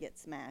out while we get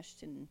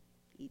smashed and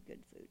eat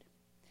good food.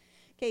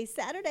 Okay,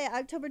 Saturday,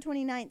 October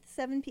 29th,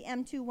 7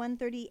 p.m. to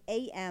 1:30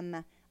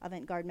 a.m.,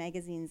 Avant-Garde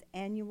Magazine's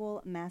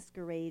annual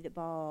Masquerade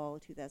Ball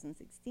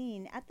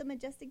 2016 at the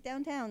Majestic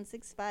Downtown,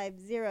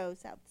 650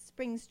 South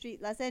Spring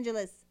Street, Los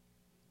Angeles.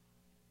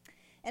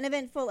 An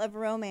event full of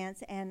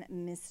romance and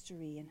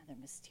mystery, another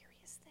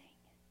mysterious thing.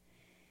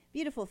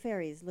 Beautiful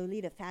fairies,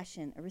 Lolita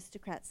fashion,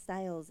 aristocrat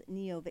styles,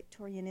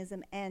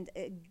 neo-Victorianism, and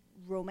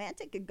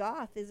romantic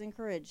goth is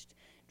encouraged.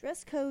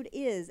 Dress code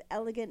is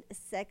elegant,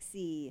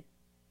 sexy.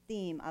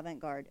 Theme,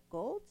 avant-garde,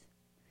 gold.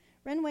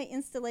 Runway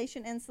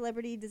installation and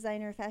celebrity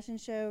designer fashion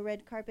show,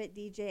 red carpet,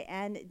 DJ,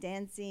 and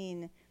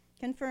dancing.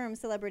 Confirmed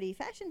celebrity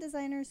fashion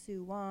designer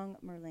Sue Wong,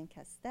 Merlin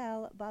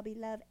Castell, Bobby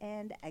Love,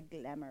 and a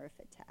Glamour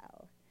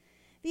Fatale.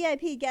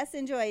 VIP guests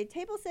enjoy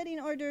table setting,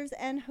 hors d'oeuvres,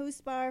 and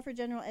host bar. For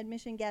general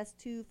admission guests,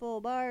 2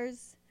 full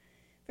bars.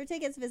 For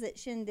tickets, visit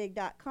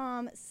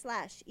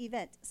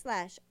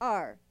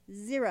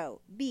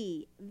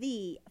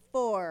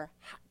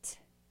shindig.com/event/R0BV4HOT.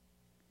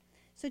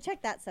 So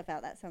check that stuff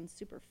out. That sounds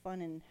super fun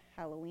and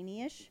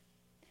Halloween-ish.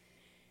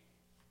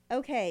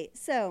 Okay,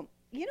 so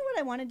you know what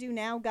I want to do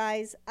now,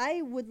 guys?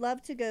 I would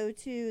love to go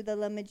to the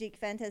La Magique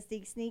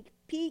Fantastique sneak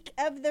peek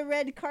of the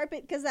red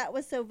carpet because that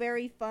was so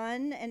very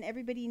fun, and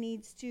everybody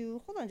needs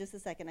to... Hold on just a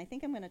second. I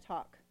think I'm going to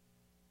talk.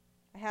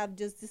 I have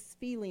just this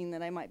feeling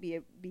that I might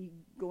be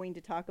going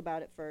to talk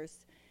about it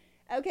first.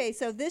 Okay,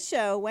 so this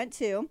show went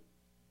to...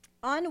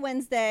 On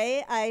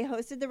Wednesday, I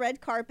hosted the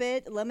red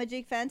carpet, La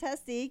Magique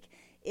Fantastique.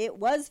 It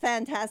was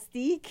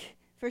fantastique,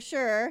 for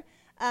sure.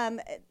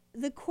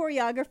 The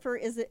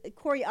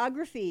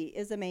choreography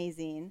is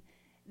amazing.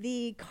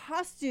 The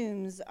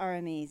costumes are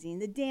amazing.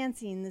 The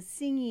dancing, the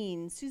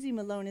singing. Susie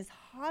Malone is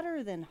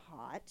hotter than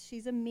hot.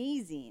 She's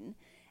amazing.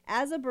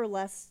 As a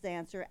burlesque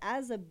dancer,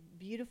 as a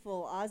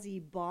beautiful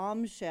Aussie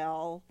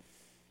bombshell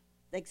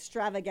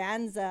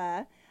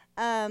extravaganza.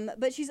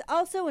 But she's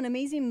also an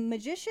amazing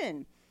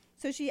magician.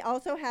 So she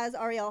also has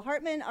Ariel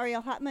Hartman.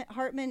 Ariel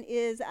Hartman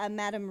is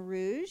Madame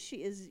Rouge. She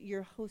is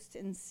your host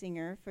and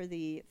singer for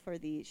the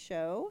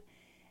show.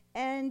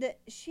 And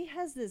she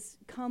has this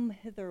come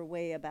hither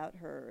way about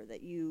her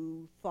that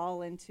you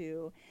fall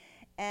into.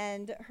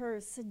 and her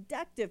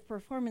seductive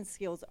performance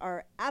skills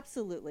are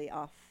absolutely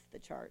off the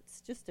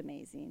charts. Just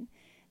amazing.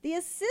 The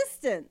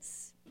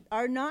assistants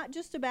are not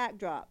just a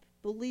backdrop.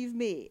 Believe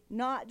me,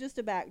 not just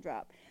a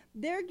backdrop.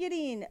 They're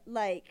getting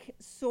like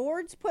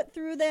swords put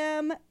through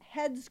them,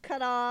 heads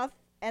cut off,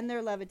 and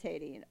they're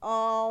levitating,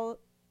 all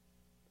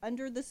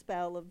under the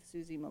spell of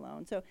Susie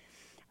Malone. So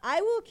I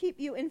will keep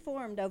you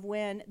informed of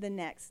when the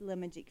next Le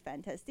Magique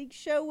Fantastique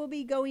show will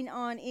be going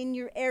on in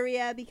your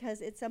area, because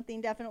it's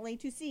something definitely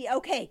to see.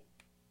 Okay,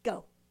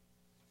 go.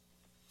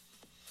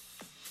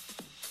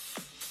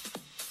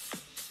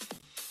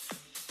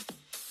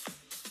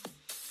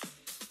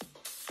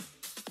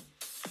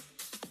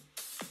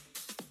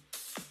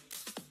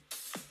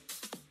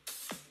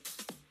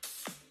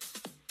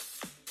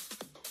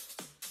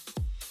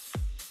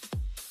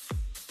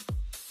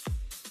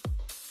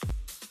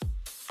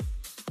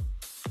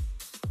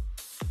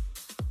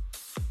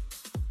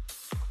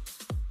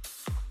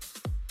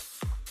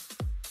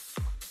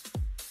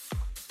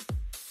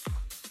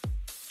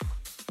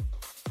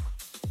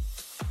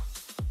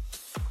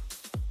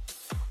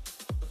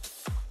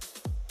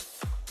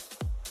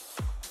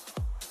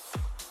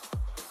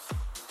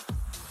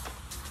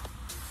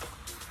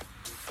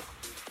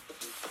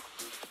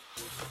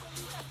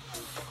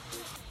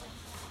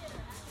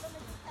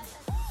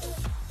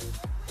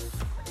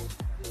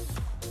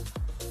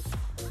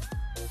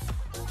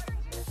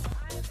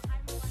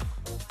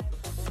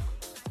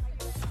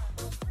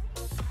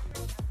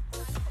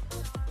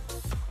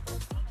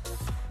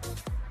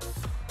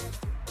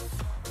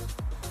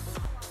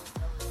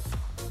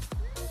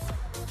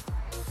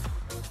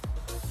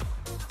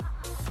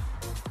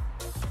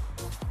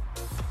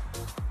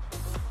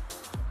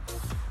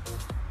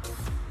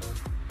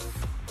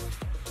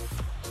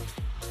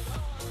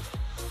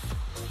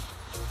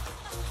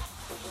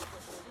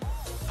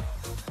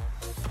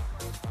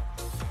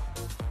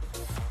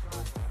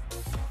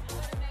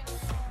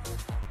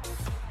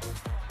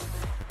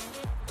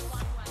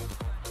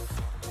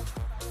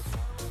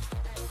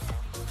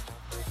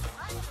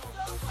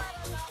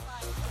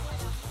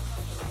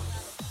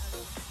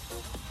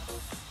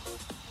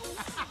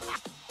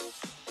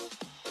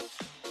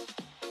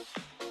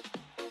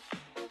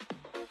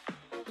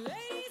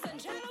 Ladies and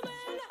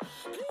gentlemen,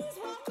 please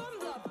welcome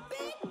the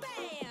big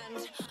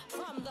band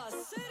from the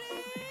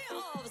city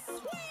of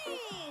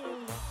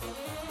swing.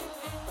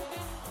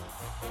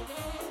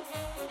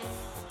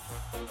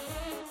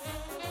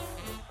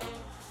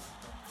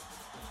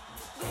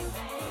 Big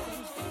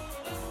band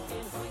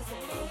in the swing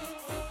city.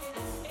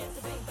 It's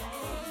a big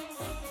band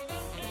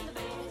in the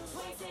big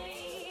swing city.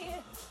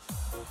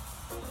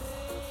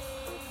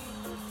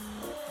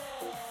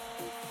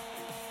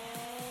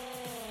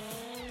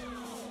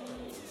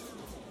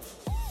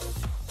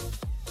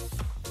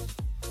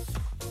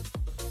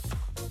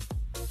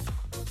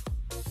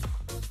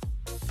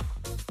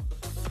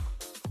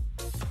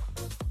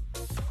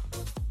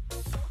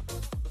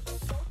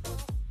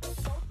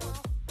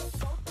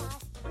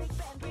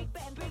 Big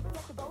band,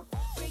 rock the boat.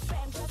 Big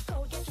band, dress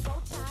code, get your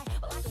bow tie.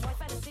 Black and white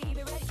fantasy,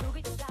 be ready to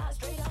greet the stars.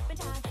 Straight up in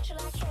time, she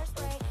like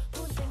hairspray,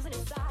 putting things in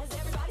its size.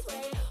 Everybody's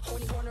ready.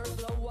 Horny corners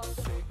blow up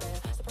the big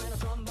band. Soprano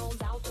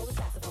trombones, alto and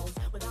saxophones.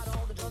 Without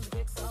all the drums and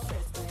kicks of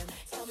this band,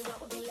 tell me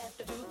what would be left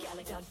to do.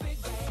 Calicut,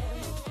 big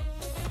band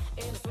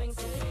in the swing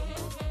city.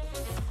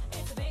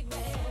 It's a big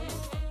band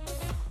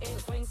in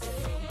the swing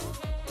city.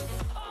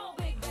 Oh,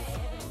 big band.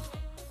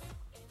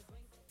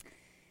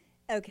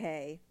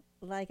 Okay,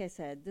 like I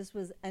said, this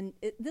was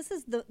this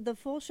is the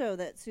full show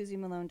that Susie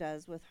Malone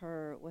does with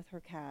her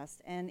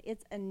cast, and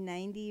it's a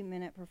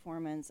 90-minute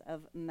performance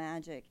of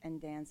magic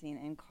and dancing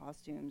and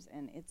costumes,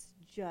 and it's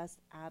just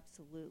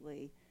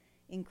absolutely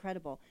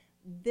incredible.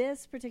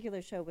 This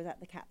particular show was at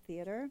the Cap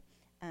Theater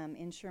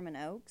in Sherman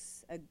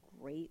Oaks, a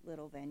great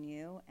little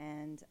venue,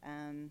 and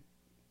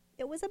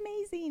it was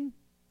amazing.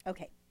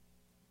 Okay,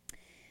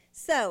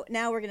 so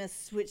now we're gonna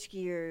switch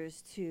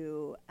gears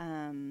to.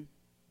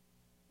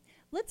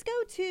 Let's go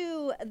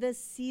to the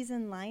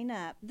season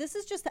lineup. This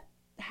is just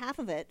half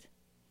of it,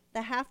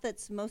 the half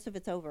that's most of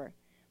it's over.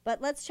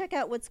 But let's check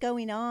out what's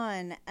going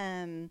on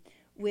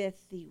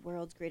with the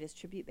world's greatest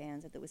tribute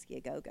bands at the Whiskey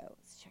A Go-Go.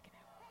 Let's check it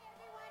out. Hey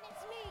everyone,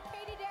 it's me,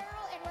 Katie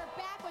Daryl, and we're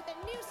back with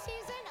a new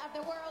season of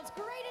the world's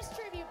greatest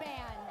tribute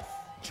bands.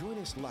 Join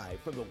us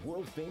live from the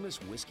world-famous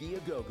Whiskey A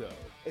Go-Go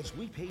as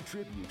we pay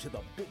tribute to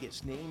the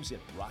biggest names in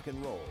rock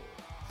and roll.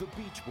 The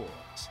Beach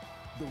Boys,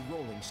 the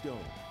Rolling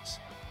Stones,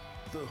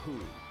 The Who,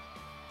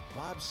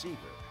 Bob Seger,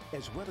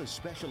 as well as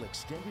special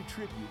extended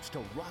tributes to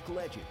rock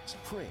legends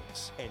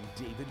Prince and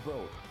David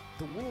Bowie.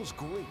 The world's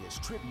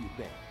greatest tribute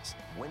bands,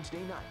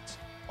 Wednesday nights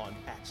on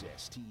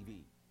Access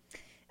TV.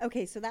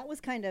 Okay, so that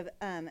was kind of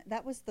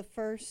that was the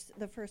first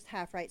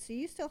half, right? So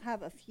you still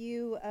have a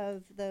few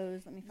of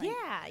those. Let me find.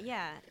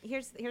 Yeah.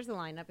 Here's the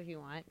lineup if you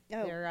want.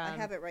 Oh, I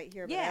have it right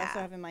here, but I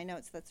also have in my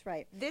notes. That's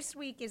right. This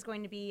week is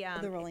going to be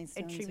The Rolling a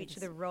Stones, tribute I to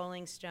the just-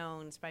 Rolling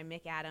Stones by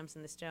Mick Adams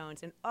and the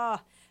Stones. And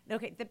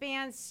okay, the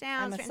band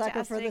sounds I'm a fantastic.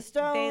 sucker for the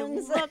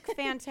Stones. They look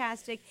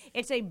fantastic.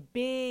 It's a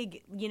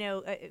big,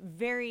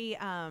 very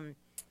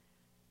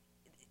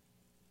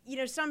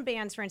some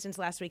bands, for instance,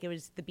 last week it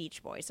was the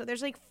Beach Boys. So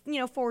there's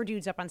 4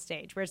 dudes up on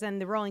stage, whereas then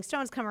the Rolling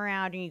Stones come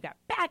around and you got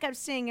backup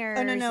singers.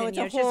 Oh, no, and,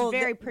 it's just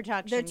very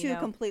production. They're two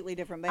completely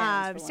different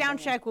bands.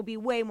 Soundcheck will be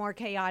way more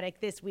chaotic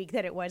this week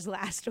than it was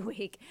last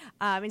week.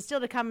 And still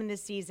to come in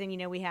this season,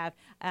 we have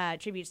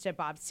tributes to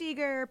Bob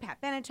Seger, Pat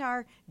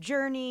Benatar,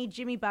 Journey,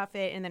 Jimmy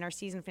Buffett, and then our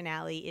season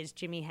finale is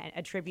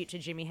a tribute to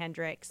Jimi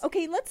Hendrix.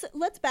 Okay, let's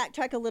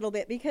backtrack a little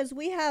bit because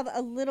we have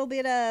a little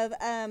bit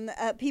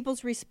of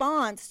people's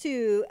response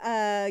to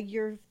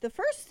the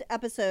first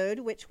episode,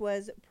 which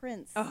was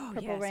Prince. Oh,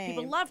 Purple yes. Rain.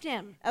 People loved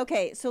him.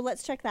 Okay, so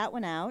let's check that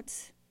one out.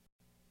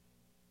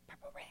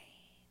 Purple Rain.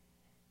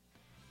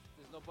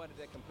 There's nobody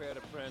that compared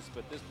to Prince,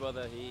 but this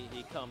brother,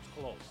 he comes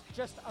close.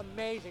 Just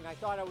amazing. I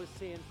thought I was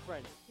seeing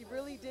Prince. He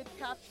really did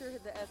capture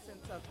the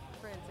essence of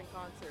Prince in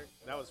concert.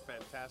 That was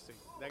fantastic.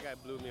 That guy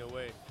blew me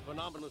away.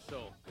 Phenomenal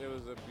show. It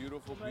was a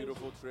beautiful,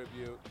 beautiful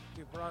tribute.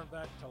 He brought it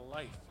back to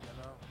life,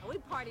 We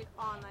partied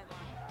all night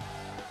long.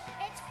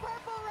 It's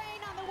Purple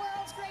Rain on the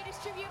world's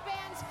greatest tribute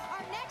bands.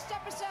 Our next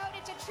episode,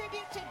 it's a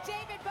tribute to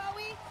David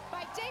Bowie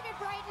by David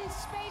Brighton's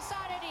Space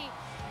Oddity.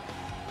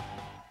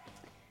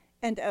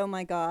 And oh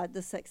my God,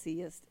 the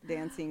sexiest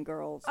dancing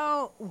girls.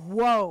 Oh,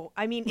 whoa.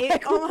 I mean, there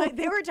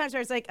were times where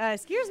I was like,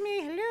 excuse me,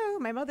 hello,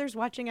 my mother's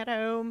watching at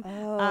home.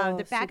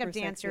 The backup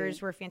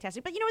dancers were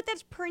fantastic. But you know what?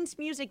 That's Prince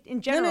music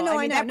in general. No,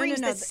 I mean, know. that brings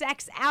the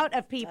sex out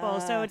of people.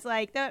 So it's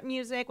like that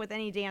music with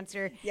any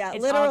dancer. Yeah,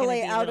 it's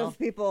literally all out of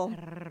people.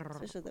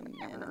 Especially the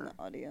men in the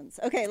audience.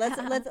 Okay,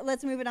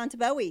 let's move it on to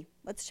Bowie.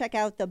 Let's check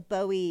out the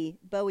Bowie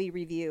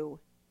review.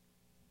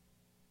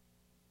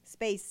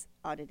 Space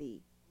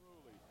Oddity.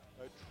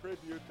 A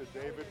tribute to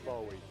David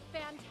Bowie.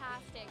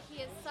 Fantastic.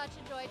 He is such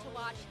a joy to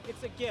watch.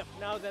 It's a gift.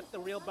 Now that the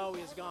real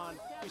Bowie is gone,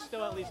 we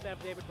still at least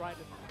have David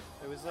Brighton.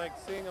 It was like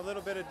seeing a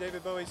little bit of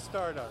David Bowie's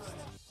Stardust.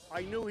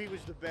 I knew he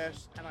was the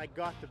best, and I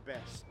got the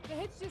best. The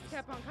hits just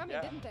kept on coming,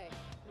 didn't they?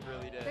 It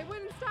really did. They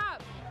wouldn't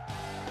stop.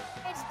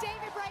 It's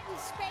David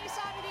Brighton's Space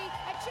Oddity,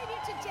 a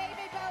tribute to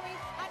David Bowie.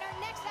 On our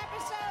next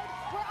episode,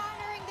 we're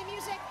honoring the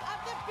music of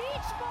the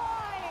Beach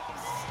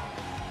Boys.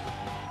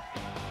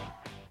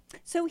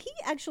 So he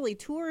actually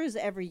tours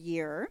every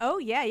year. Oh,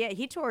 yeah.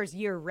 He tours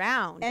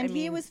year-round. And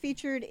he was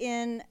featured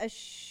in a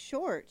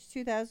short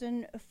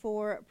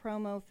 2004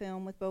 promo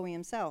film with Bowie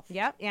himself.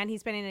 Yep, and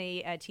he's been in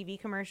a TV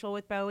commercial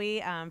with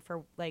Bowie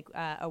for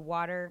a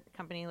water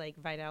company like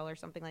Vidal or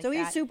something like that. So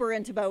he's super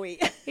into Bowie.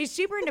 He's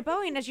super into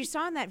Bowie, and as you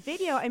saw in that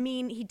video, I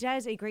mean, he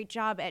does a great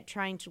job at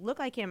trying to look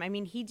like him. I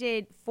mean, he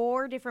did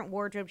 4 different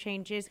wardrobe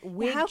changes,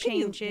 wig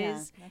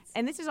changes,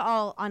 and this is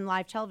all on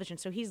live television.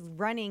 So he's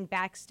running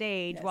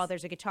backstage while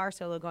there's a guitar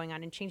solo going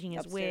on and changing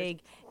his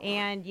wig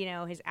and,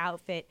 his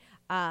outfit.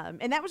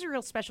 And that was a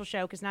real special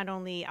show because not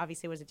only,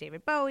 obviously, was it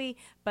David Bowie,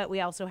 but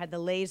we also had the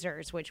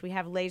lasers, which we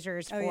have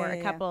lasers for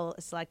a couple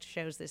select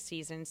shows this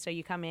season. So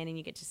you come in and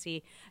you get to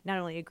see not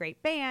only a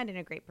great band and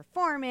a great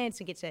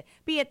performance, you get to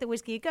be at the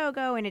Whiskey A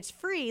Go-Go, and it's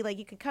free. Like,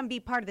 you can come be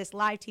part of this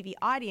live TV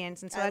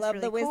audience, and so that's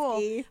really cool.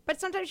 Whiskey.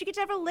 But sometimes you get to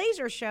have a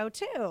laser show,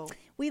 too.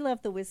 We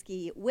love the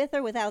whiskey, with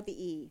or without the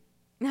E.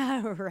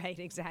 Right,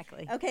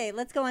 exactly. Okay,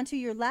 let's go on to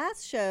your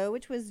last show,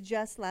 which was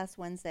just last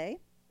Wednesday,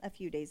 a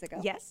few days ago.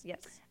 Yes.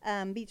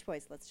 Beach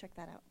Boys, let's check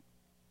that out.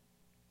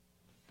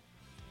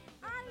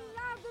 I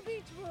love the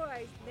Beach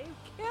Boys. They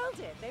killed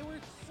it. They were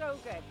so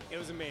good. It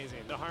was amazing.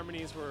 The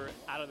harmonies were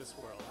out of this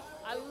world.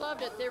 I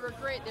loved it. They were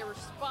great. They were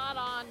spot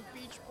on.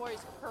 Beach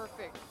Boys,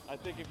 perfect. I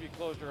think if you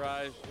closed your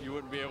eyes, you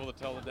wouldn't be able to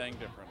tell the dang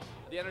difference.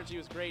 The energy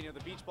was great. The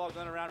beach ball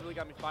going around really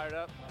got me fired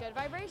up. Good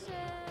vibration.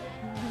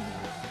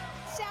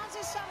 Sounds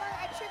of Summer,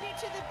 a tribute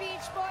to the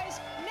Beach Boys.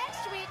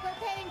 Next week, we're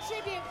paying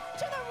tribute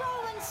to the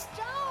Rolling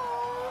Stones.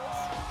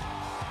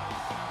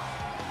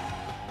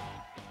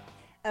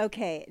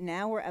 Okay,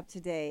 now we're up to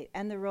date.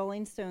 And the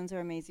Rolling Stones are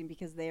amazing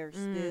because they are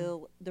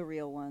still the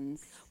real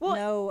ones. Well,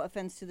 no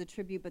offense to the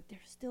tribute, but they're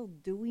still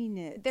doing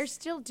it. They're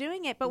still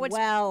doing it. But what's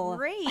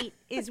great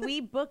is we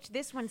booked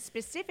this one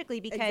specifically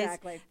because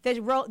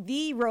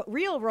the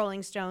real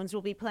Rolling Stones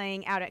will be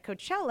playing out at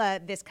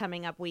Coachella this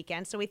coming up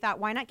weekend. So we thought,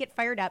 why not get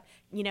fired up?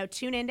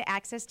 Tune in to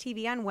Access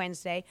TV on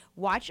Wednesday,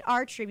 watch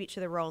our tribute to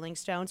the Rolling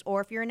Stones,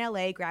 or if you're in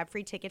LA, grab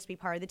free tickets, be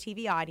part of the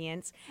TV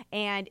audience,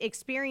 and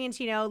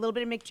experience, a little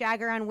bit of Mick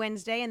Jagger on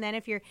Wednesday. And then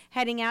if you're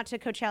heading out to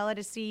Coachella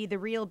to see the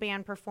real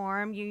band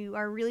perform, you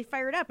are really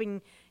fired up and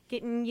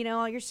getting,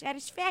 all your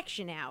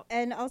satisfaction out.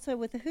 And also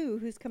with the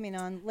who's coming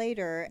on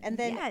later. And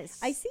then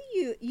I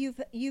see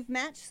you've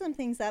matched some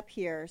things up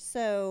here.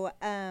 So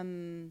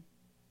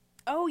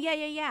oh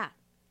yeah.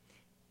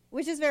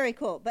 Which is very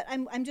cool. But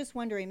I'm just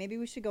wondering, maybe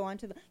we should go on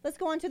to let's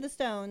go on to the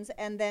Stones,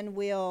 and then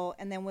we'll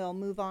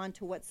move on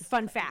to what's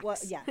fun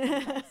facts. Fun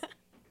facts.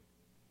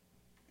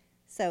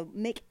 So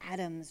Mick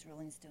Adams,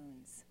 Rolling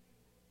Stones.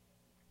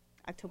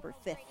 October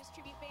 5th. Greatest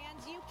tribute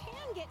bands, you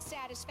can get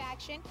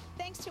satisfaction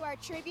thanks to our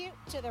tribute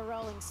to the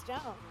Rolling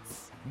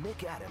Stones.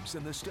 Mick Adams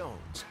and the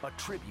Stones, a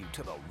tribute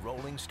to the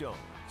Rolling Stones.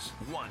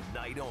 One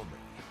night only.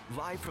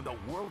 Live from the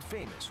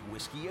world-famous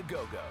Whiskey A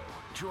Go-Go.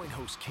 Join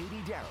host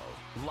Katie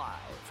Daryl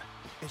live.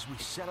 as we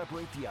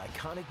celebrate the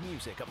iconic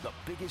music of the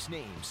biggest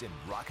names in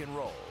rock and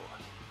roll.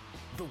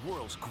 The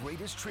world's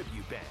greatest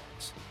tribute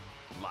bands.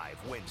 Live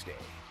Wednesday,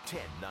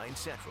 10/9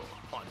 Central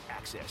on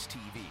Access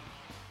TV.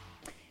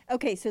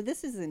 Okay, so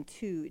this is in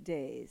 2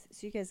 days.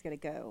 So you guys got to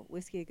go.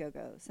 Whiskey A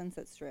Go-Go,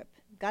 Sunset Strip.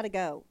 Got to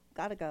go.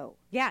 Got to go.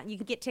 Yeah, you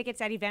can get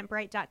tickets at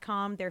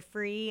eventbrite.com. They're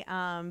free.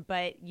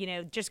 But,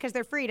 just because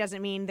they're free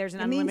doesn't mean there's an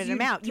unlimited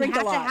amount. You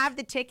have to have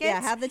the tickets.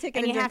 Yeah, have the ticket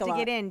and you drink have a to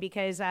get lot. in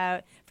because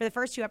for the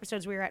first 2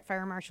 episodes, we were at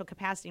fire marshal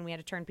capacity and we had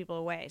to turn people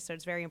away. So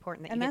it's very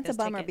important that And you get that's a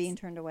those bummer tickets. being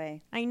turned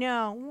away. I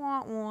know.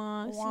 Wah,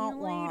 wah. See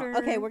you later.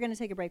 Okay, we're going to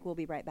take a break. We'll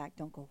be right back.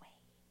 Don't go away.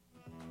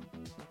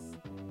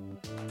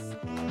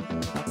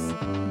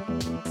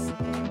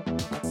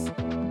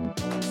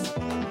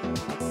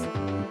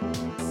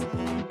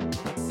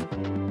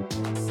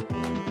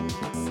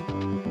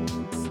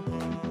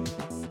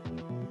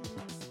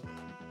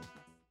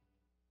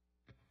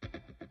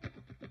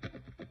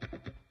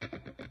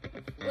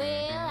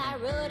 Well, I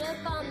rode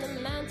up on the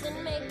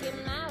mountain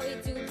making my way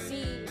to the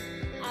sea.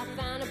 I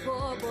found a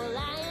poor boy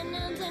lying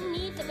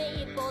underneath a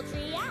maple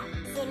tree. I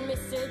said,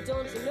 mister,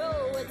 don't you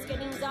know it's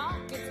getting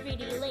dark, it's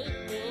pretty late.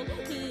 Then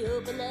he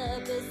opened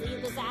up his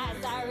sleepless eyes,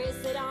 I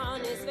rested on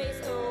his face.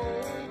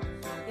 Oh,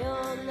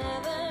 you'll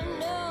never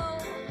know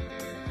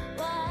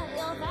what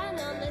you'll find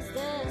on this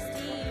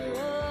dusty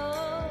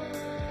road.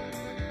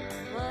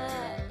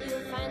 What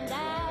you'll find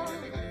out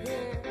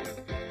here,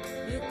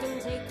 you can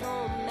take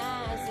home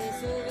as a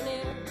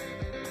souvenir.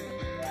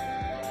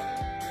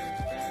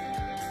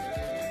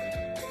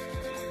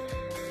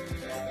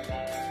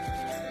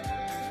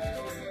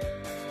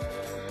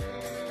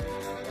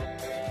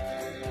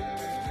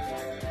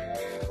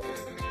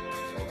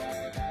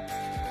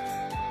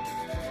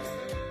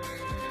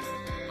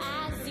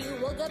 As he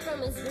woke up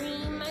from his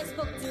dream, I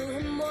spoke to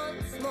him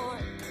once more.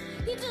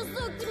 He just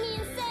looked at me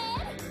and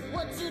said,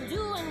 what you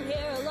doing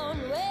here alone?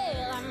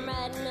 Well, I'm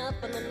riding up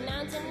on the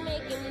mountain,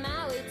 making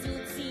my way to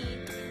the sea.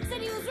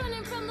 Said he was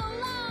running from the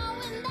law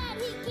and that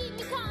he'd keep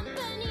me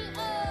company.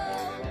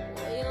 Oh,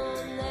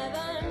 you'll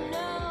never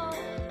know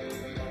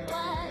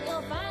what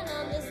you'll find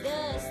on this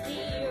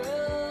dusty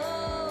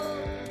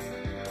road.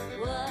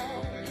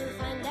 What you'll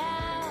find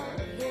out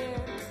here,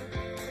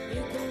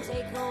 you can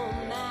take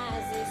home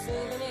as a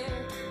souvenir.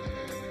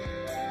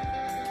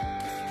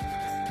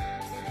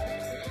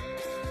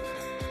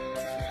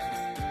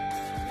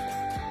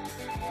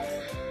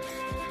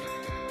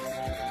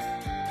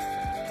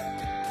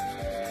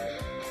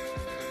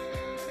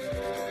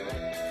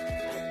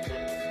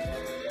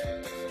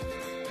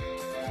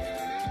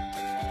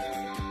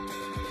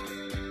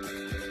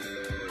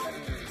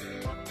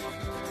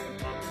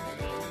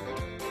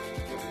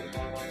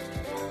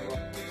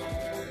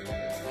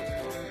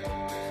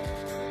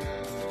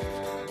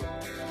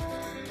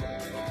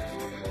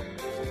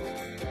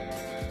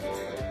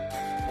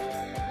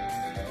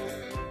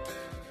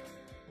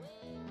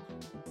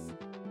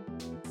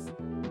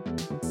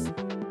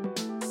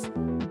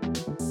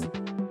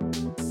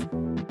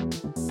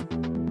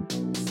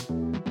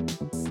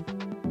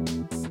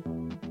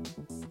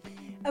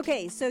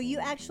 Okay, so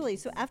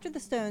so after the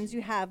Stones,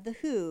 you have the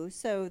Who.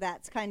 So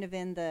that's kind of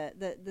in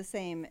the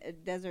same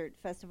desert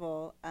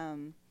festival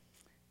thing.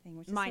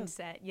 Which is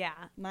Mindset, yeah.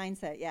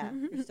 Mindset, yeah.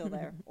 You're still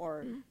there.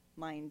 Or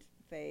mind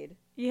fade.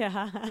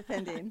 Yeah.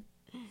 Depending.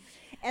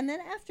 And then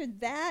after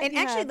that, And you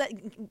actually,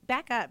 have-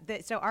 back up.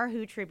 So our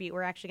Who tribute,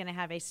 we're actually going to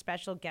have a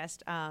special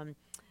guest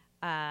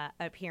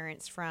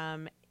appearance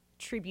from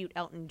Tribute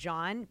Elton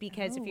John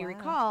because if you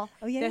recall,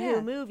 Oh, yeah, the yeah.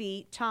 Who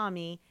movie,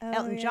 Tommy, Oh,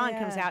 Elton yeah, John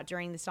comes yeah. out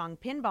during the song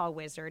Pinball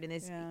Wizard in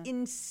this Yeah.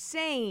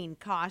 insane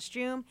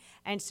costume.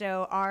 And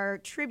so our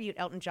Tribute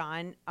Elton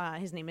John,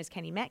 his name is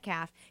Kenny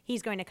Metcalf,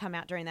 he's going to come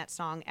out during that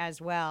song as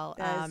well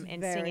That is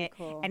and sing very it.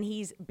 cool. And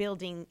he's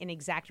building an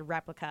exact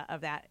replica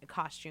of that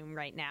costume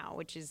right now,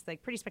 which is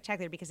like pretty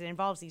spectacular because it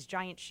involves these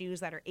giant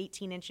shoes that are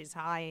 18 inches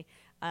high.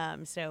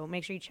 So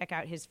make sure you check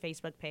out his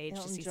Facebook page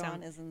Elton to see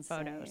John some is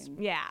photos. insane.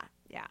 Yeah,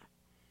 yeah.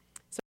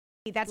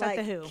 So that's like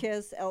like the Who.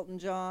 Kiss Elton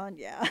John,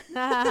 yeah.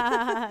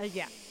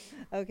 Yeah.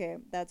 Okay,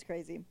 that's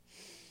crazy.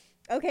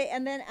 Okay,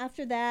 and then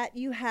after that,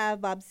 you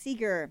have Bob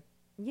Seger.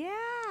 Yeah.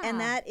 And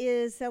that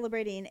is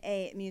celebrating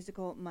a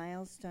musical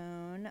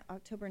milestone,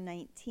 October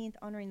 19th,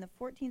 honoring the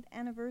 14th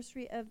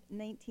anniversary of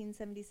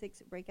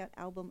 1976 breakout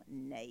album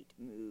Night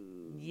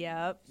Moves.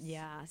 Yep.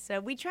 Yeah. So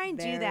we try and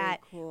Very do that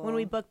when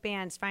we cool. book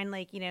bands, find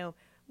like,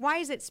 why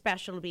is it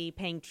special to be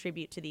paying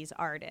tribute to these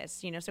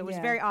artists? So it was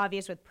Yeah. very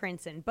obvious with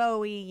Prince and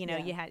Bowie, Yeah.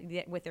 you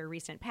had with their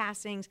recent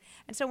passings.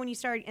 And so when you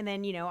start, and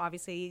then,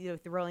 obviously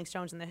with the Rolling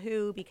Stones and the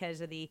Who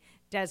because of the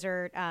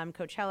desert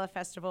Coachella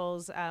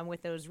festivals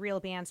with those real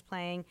bands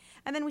playing.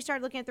 And then we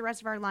started looking at the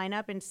rest of our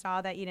lineup and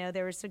saw that,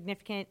 there were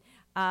significant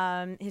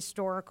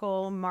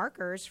historical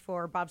markers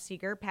for Bob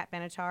Seger, Pat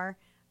Benatar,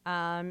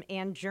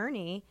 and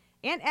Journey.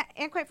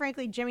 And quite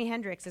frankly, Jimi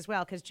Hendrix as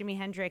well, because Jimi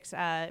Hendrix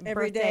Every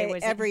birthday day,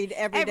 was every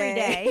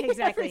day,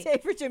 exactly. every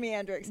day for Jimi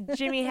Hendrix.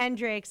 Jimi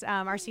Hendrix,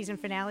 our season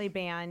finale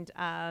band.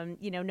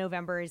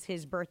 November is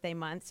his birthday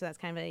month, so that's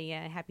kind of a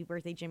happy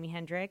birthday, Jimi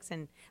Hendrix.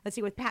 And let's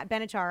see, with Pat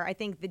Benatar, I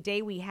think the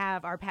day we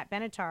have our Pat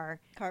Benatar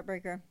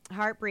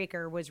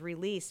Heartbreaker was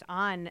released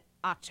on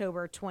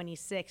October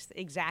 26th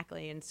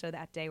exactly, and so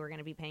that day we're going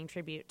to be paying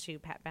tribute to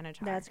Pat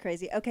Benatar. That's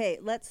crazy. Okay,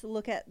 let's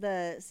look at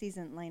the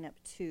season lineup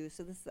too.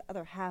 So this is the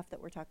other half that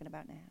we're talking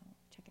about now.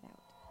 Check it out.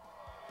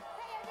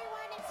 Hey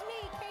everyone, it's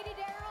me, Katie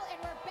Daryl, and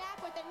we're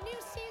back with a new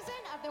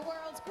season of the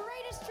world's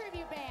greatest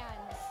tribute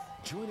bands.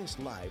 Join us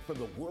live from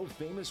the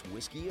world-famous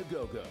Whiskey A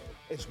Go-Go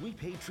as we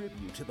pay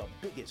tribute to the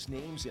biggest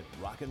names in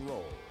rock and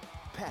roll.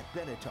 Pat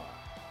Benatar,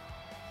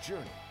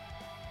 Journey,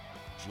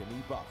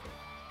 Jimmy Buffett,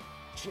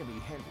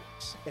 Jimi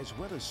Hendrix, as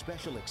well as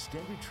special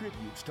extended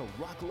tributes to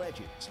rock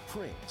legends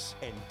Prince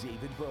and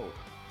David Bowie.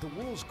 The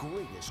world's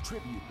greatest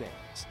tribute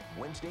bands,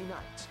 Wednesday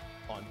nights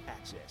on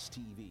Access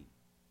TV.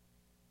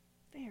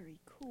 Very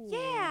cool.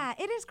 Yeah,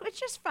 it is. It's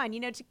just fun,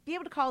 to be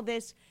able to call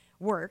this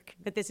work,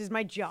 that this is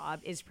my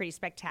job, is pretty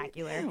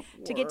spectacular.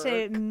 To get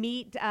to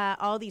meet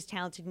all these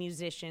talented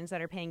musicians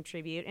that are paying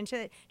tribute, and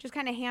to just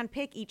kind of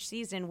handpick each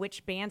season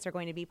which bands are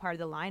going to be part of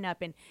the lineup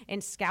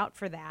and scout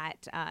for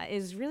that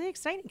is really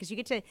exciting, because you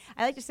get to,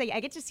 I like to say, I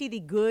get to see the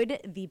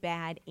good, the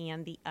bad,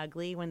 and the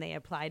ugly when they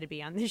apply to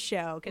be on the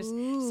show, because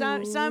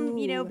some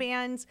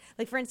bands,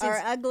 like for instance,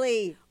 are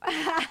ugly.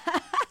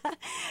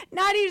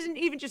 Not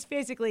even just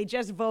physically,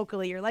 just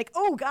vocally. You're like,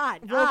 oh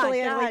God,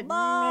 vocally, God.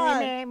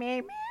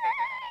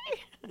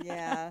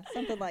 Yeah,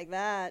 something like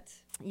that.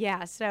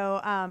 Yeah,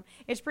 so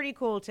it's pretty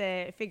cool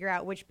to figure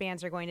out which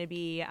bands are going to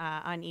be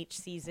on each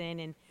season.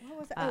 And what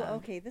was that?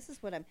 Okay, this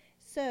is what I'm.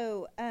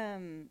 So,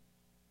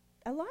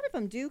 a lot of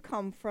them do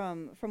come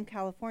from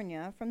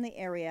California, from the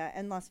area,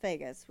 and Las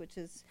Vegas, which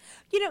is,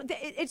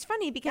 it's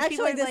funny because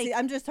actually people are like,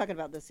 I'm just talking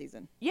about this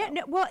season. Yeah,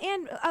 no, well,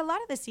 and a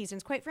lot of the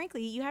seasons, quite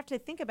frankly, you have to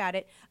think about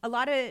it. A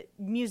lot of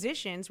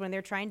musicians, when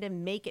they're trying to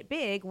make it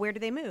big, where do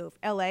they move?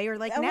 L.A. or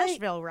like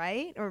Nashville,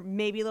 right? Or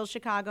maybe a little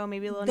Chicago,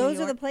 maybe a little New York.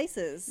 Those are the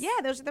places. Yeah,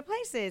 those are the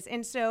places.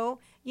 And so,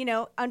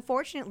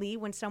 unfortunately,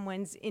 when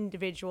someone's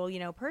individual,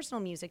 personal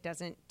music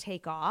doesn't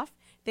take off,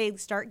 they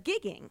start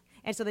gigging.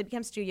 And so they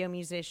become studio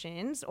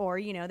musicians, or,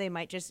 they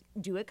might just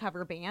do a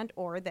cover band,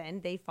 or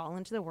then they fall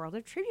into the world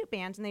of tribute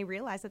bands and they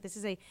realize that this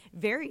is a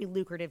very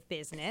lucrative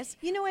business.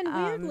 And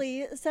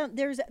weirdly,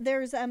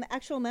 there's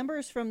actual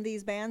members from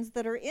these bands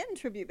that are in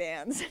tribute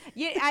bands.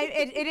 Yeah,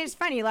 it is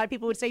funny. A lot of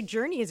people would say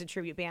Journey is a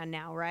tribute band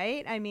now,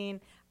 right? I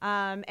mean,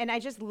 and I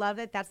just love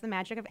that that's the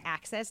magic of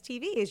Access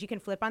TV, is you can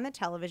flip on the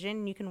television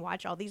and you can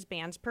watch all these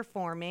bands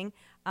performing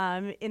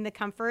in the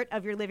comfort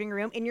of your living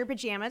room, in your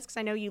pajamas, because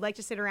I know you like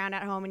to sit around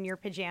at home in your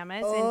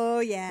pajamas. Oh,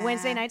 and yeah.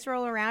 Wednesday nights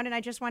roll around, and I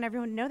just want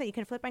everyone to know that you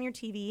can flip on your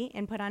TV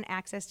and put on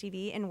Access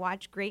TV and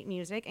watch great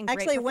music and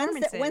great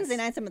performances. Wednesday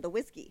nights I'm at the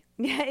Whiskey.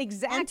 Yeah,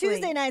 exactly. And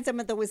Tuesday nights I'm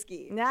at the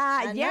Whiskey. And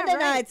yeah, Monday right.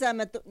 nights I'm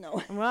at the,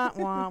 no.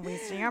 Well, we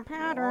see a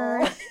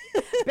pattern.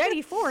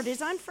 Betty Ford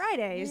is on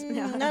Fridays.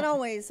 No. Not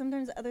always.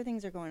 Sometimes other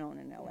things are going on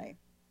in L.A.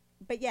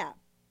 But yeah,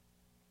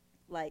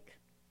 like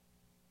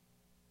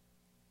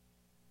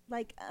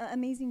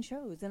amazing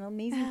shows and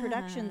amazing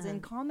productions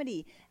and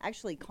comedy.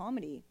 Actually,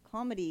 comedy.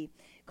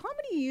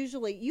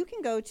 Usually, you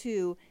can go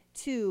to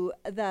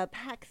the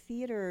Pack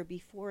Theater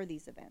before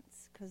these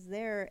events, because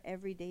they're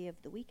every day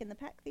of the week, and the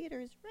Pack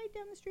Theater is right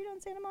down the street on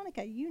Santa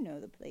Monica. You know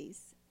the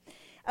place.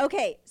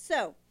 Okay,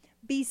 so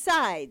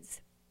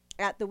besides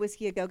at the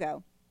Whiskey A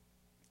Go-Go,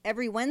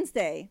 every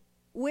Wednesday,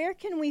 where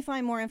can we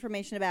find more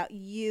information about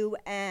you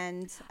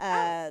and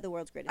the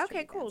world's greatest?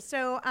 Okay, cool. Bands?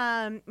 So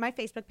my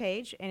Facebook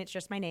page, and it's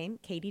just my name,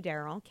 Katie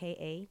Daryl,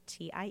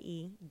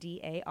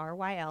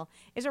 KATIEDARYL,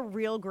 is a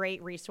real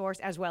great resource,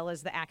 as well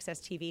as the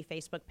Access TV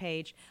Facebook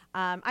page.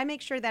 I make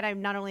sure that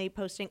I'm not only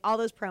posting all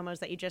those promos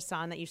that you just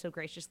saw and that you so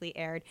graciously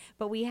aired,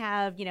 but we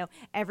have,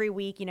 every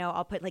week,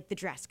 I'll put like the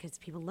dress, because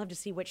people love to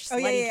see which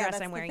slutty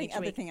dress I'm wearing each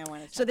week. Thing I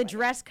wanted to so the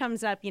dress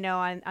comes up,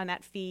 on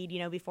that feed,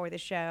 before the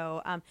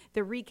show.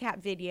 The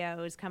recap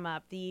videos come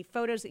up. The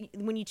photos,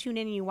 when you tune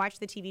in and you watch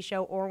the TV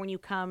show, or when you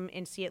come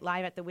and see it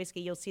live at the Whiskey,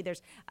 you'll see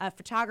there's a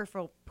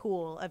photographer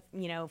pool of,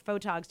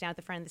 photogs down at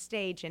the front of the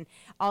stage. And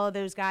all of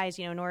those guys,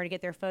 in order to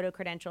get their photo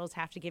credentials,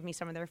 have to give me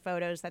some of their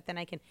photos that then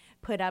I can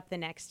put up the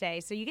next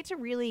day. So you get to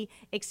really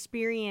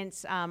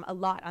experience a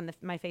lot on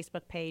my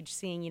Facebook page,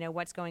 seeing,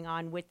 what's going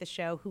on with the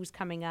show, who's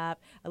coming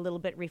up, a little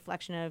bit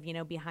reflection of,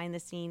 behind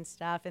the scenes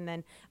stuff, and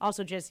then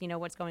also just,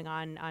 what's going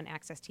on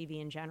Access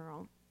TV in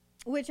general.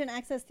 Which in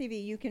Access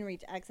TV, you can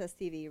reach Access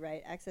TV,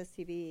 right? Access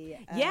TV.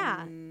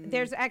 Yeah,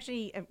 there's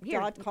actually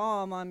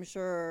 .com, I'm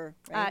sure.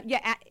 Right?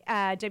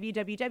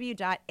 www.axs.tv.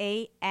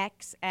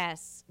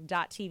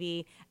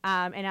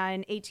 And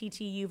on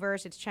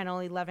ATTUverse, it's channel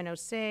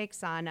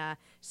 1106. On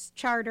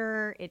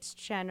Charter, it's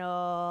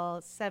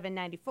channel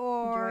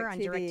 794. On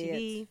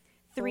DirecTV,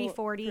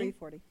 340.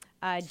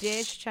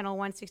 Dish, channel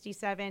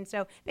 167.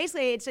 So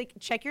basically, it's like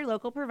check your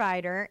local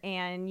provider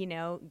and,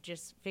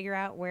 just figure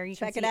out where you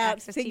Check can it see out,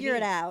 Access figure TV.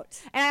 it out.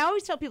 And I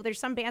always tell people there's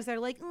some bands that are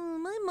like,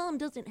 my mom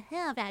doesn't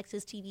have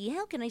Access TV.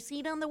 How can I see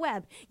it on the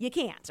web? You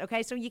can't,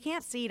 okay? So you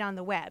can't see it on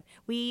the web.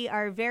 We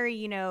are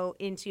very,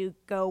 into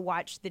go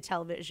watch the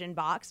television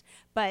box,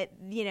 but,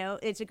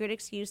 it's a good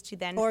excuse to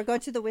then... Or go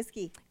to the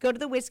whiskey. Go to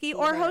the whiskey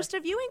or host a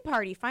viewing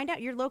party. Find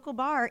out your local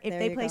bar. If There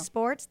they you play go.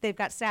 sports, they've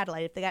got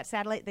satellite. If they got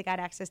satellite, they got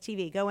Access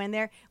TV. Go in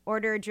there,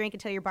 order a drink,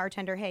 and tell your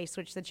bartender, hey,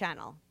 switch the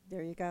channel.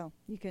 There you go.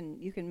 You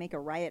can make a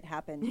riot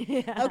happen.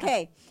 Yeah.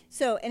 Okay,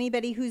 so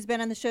anybody who's been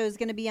on the show is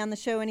going to be on the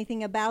show.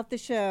 Anything about the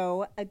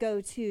show,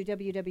 go to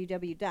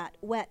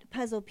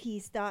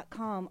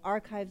www.wetpuzzlepiece.com.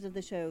 Archives of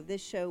the show.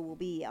 This show will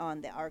be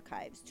on the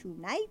archives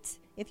tonight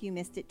if you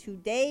missed it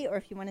today or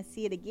if you want to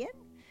see it again.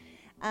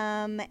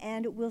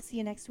 And we'll see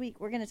you next week.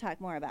 We're going to talk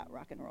more about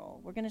rock and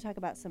roll. We're going to talk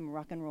about some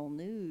rock and roll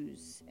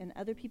news and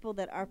other people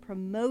that are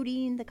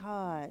promoting the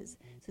cause.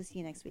 So see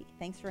you next week.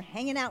 Thanks for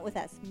hanging out with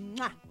us.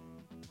 Mwah!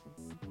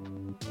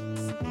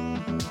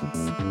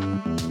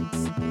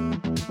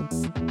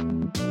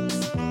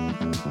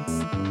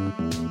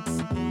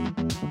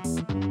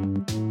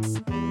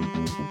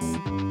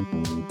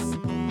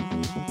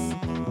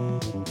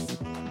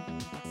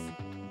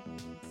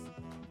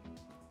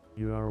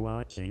 You are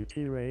watching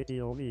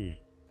T-Radio V.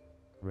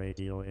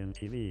 Radio and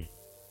TV.